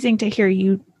amazing to hear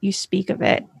you speak of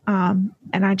it. And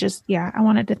I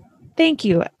wanted to thank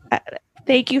you.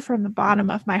 Thank you from the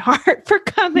bottom of my heart for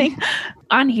coming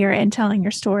on here and telling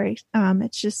your story.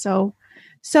 It's just so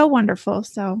wonderful.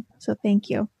 So thank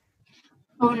you.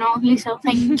 Oh no, Lisa,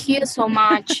 thank you so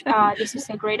much. This is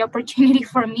a great opportunity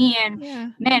for me.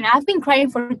 And man, I've been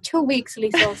crying for 2 weeks,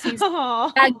 Lisa, since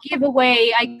that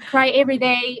giveaway. I cry every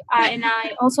day. And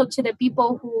I also, to the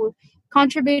people who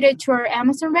contributed to our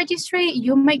Amazon registry,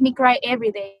 you make me cry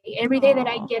every day. Every day that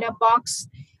I get a box,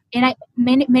 and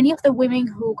many of the women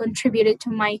who contributed to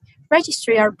my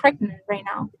registry are pregnant right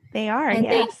now. They are, and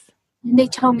yes. they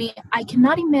tell me, I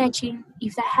cannot imagine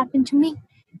if that happened to me.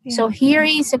 Yeah. So here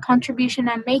is a contribution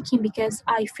I'm making because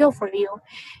I feel for you.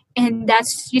 And that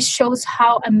just shows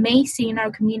how amazing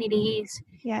our community is.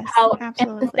 Yes, how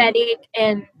absolutely. empathetic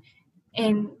and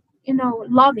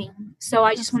loving. So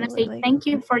I just want to say thank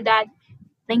you for that.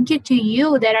 Thank you to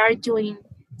you that are doing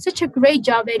such a great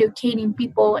job educating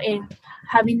people and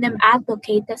having them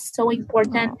advocate. That's so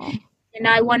important. Aww. And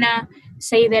I want to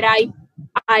say that I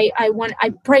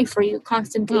pray for you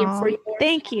constantly. For you.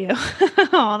 Thank you.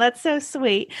 Oh, that's so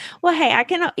sweet. Well, hey,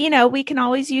 we can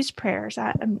always use prayers.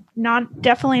 I'm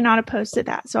definitely not opposed to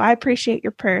that. So I appreciate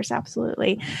your prayers.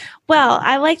 Absolutely. Well,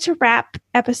 I like to wrap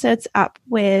episodes up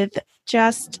with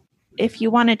just, if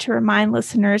you wanted to remind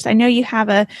listeners, I know you have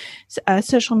a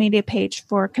social media page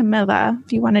for Camilla.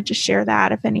 If you wanted to share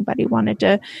that, if anybody wanted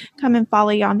to come and follow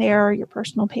you on there, or your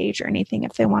personal page or anything,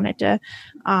 if they wanted to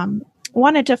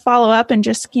follow up and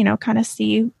just, kind of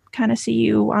see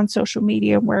you on social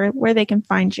media, where they can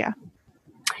find you.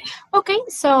 Okay.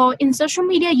 So in social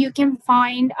media, you can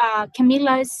find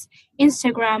Camilla's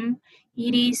Instagram.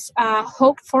 It is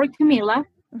Hope for Camilla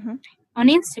on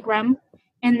Instagram.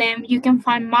 And then you can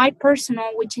find my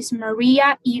personal, which is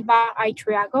Maria Eva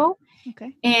Aitriago.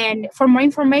 Okay. And for more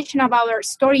information about our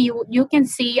story, you can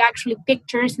see actually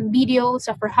pictures and videos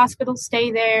of our hospital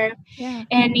stay there. Yeah.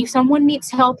 And if someone needs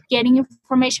help getting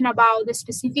information about the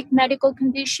specific medical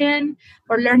condition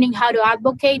or learning how to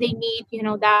advocate, they need,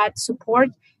 that support,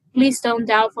 please don't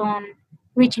doubt on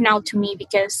reaching out to me,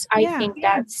 because I think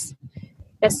that's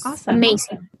awesome.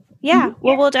 Amazing. Yeah.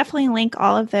 Well, we'll definitely link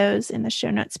all of those in the show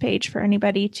notes page for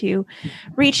anybody to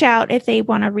reach out if they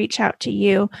want to reach out to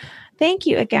you. Thank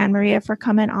you again, Maria, for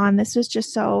coming on. This was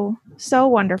just so, so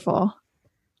wonderful.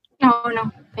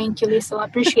 No. Thank you, Lisa. I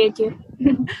appreciate you.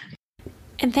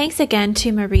 And thanks again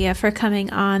to Maria for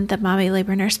coming on the Mommy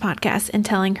Labor Nurse podcast and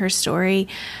telling her story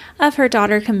of her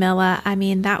daughter, Camilla. I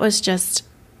mean, that was just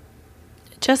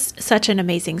such an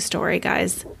amazing story,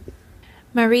 guys.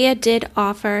 Maria did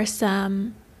offer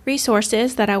some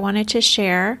resources that I wanted to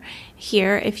share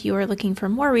here if you are looking for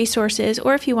more resources,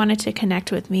 or if you wanted to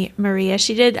connect with me, Maria.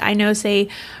 She did, I know, say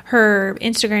her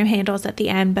Instagram handles at the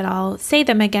end, but I'll say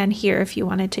them again here if you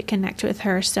wanted to connect with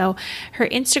her. So her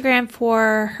Instagram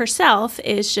for herself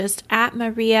is just at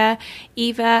Maria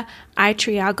Eva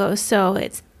Aitriago. So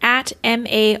it's at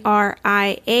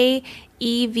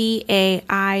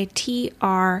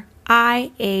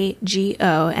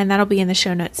MariaEvAITRIAGO, and that'll be in the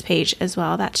show notes page as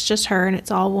well. That's just her, and it's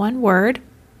all one word.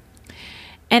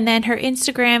 And then her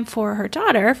Instagram for her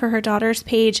daughter's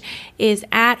page is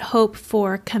at Hope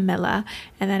for Camilla,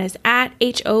 and that is at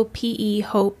HOPE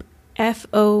Hope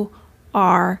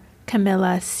FOR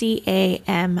Camilla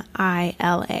CAMILA.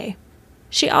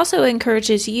 She also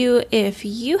encourages you, if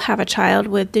you have a child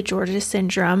with DiGeorge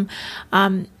syndrome,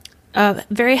 a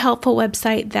very helpful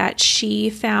website that she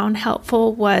found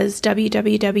helpful was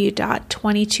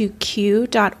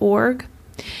www.22q.org.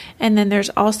 And then there's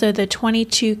also the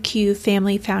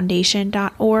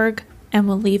 22qfamilyfoundation.org, and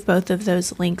we'll leave both of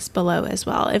those links below as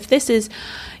well. If this is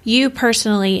you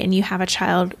personally and you have a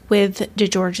child with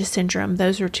DiGeorge syndrome,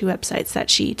 those are two websites that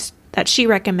she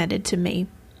recommended to me.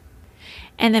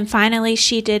 And then finally,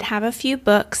 she did have a few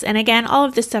books. And again, all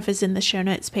of this stuff is in the show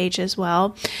notes page as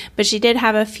well. But she did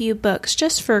have a few books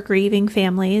just for grieving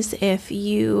families. If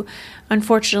you,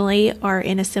 unfortunately, are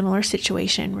in a similar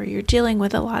situation where you're dealing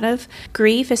with a lot of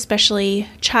grief, especially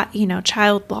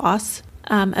child loss.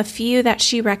 A few that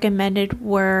she recommended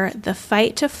were The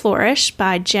Fight to Flourish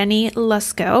by Jenny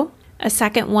Lusko. A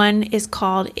second one is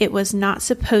called It Was Not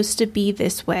Supposed to Be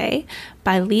This Way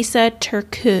by Lisa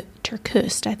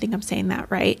Turkust. I think I'm saying that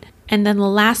right. And then the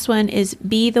last one is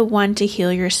Be the One to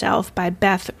Heal Yourself by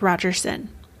Beth Rogerson.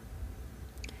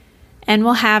 And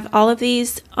we'll have all of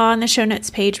these on the show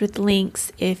notes page with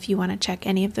links if you want to check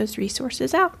any of those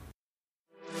resources out.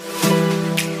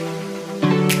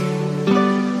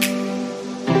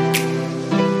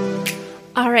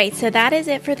 All right, so that is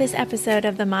it for this episode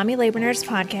of the Mommy Labor Nurse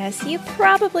podcast. You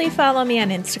probably follow me on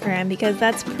Instagram because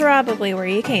that's probably where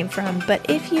you came from. But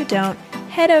if you don't,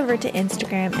 head over to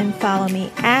Instagram and follow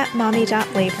me at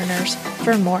mommy.labornurse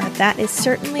for more. That is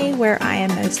certainly where I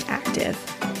am most active.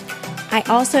 I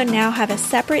also now have a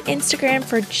separate Instagram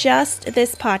for just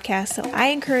this podcast, so I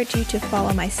encourage you to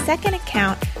follow my second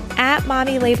account at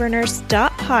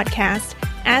mommylabornurse.podcast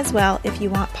as well if you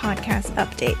want podcast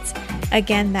updates.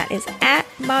 Again, that is at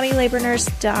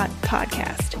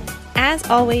mommylabornurse.podcast. as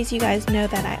always, you guys know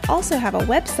that I also have a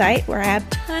website where I have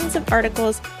tons of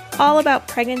articles all about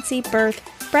pregnancy, birth,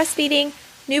 breastfeeding,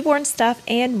 newborn stuff,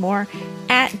 and more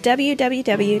at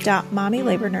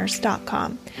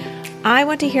www.mommylabornurse.com. I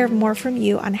want to hear more from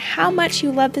you on how much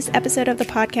you love this episode of the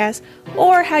podcast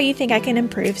or how you think I can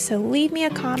improve. So leave me a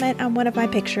comment on one of my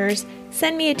pictures,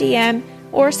 send me a DM,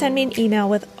 or send me an email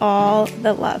with all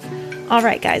the love. All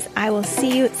right, guys, I will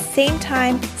see you same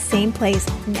time, same place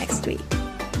next week.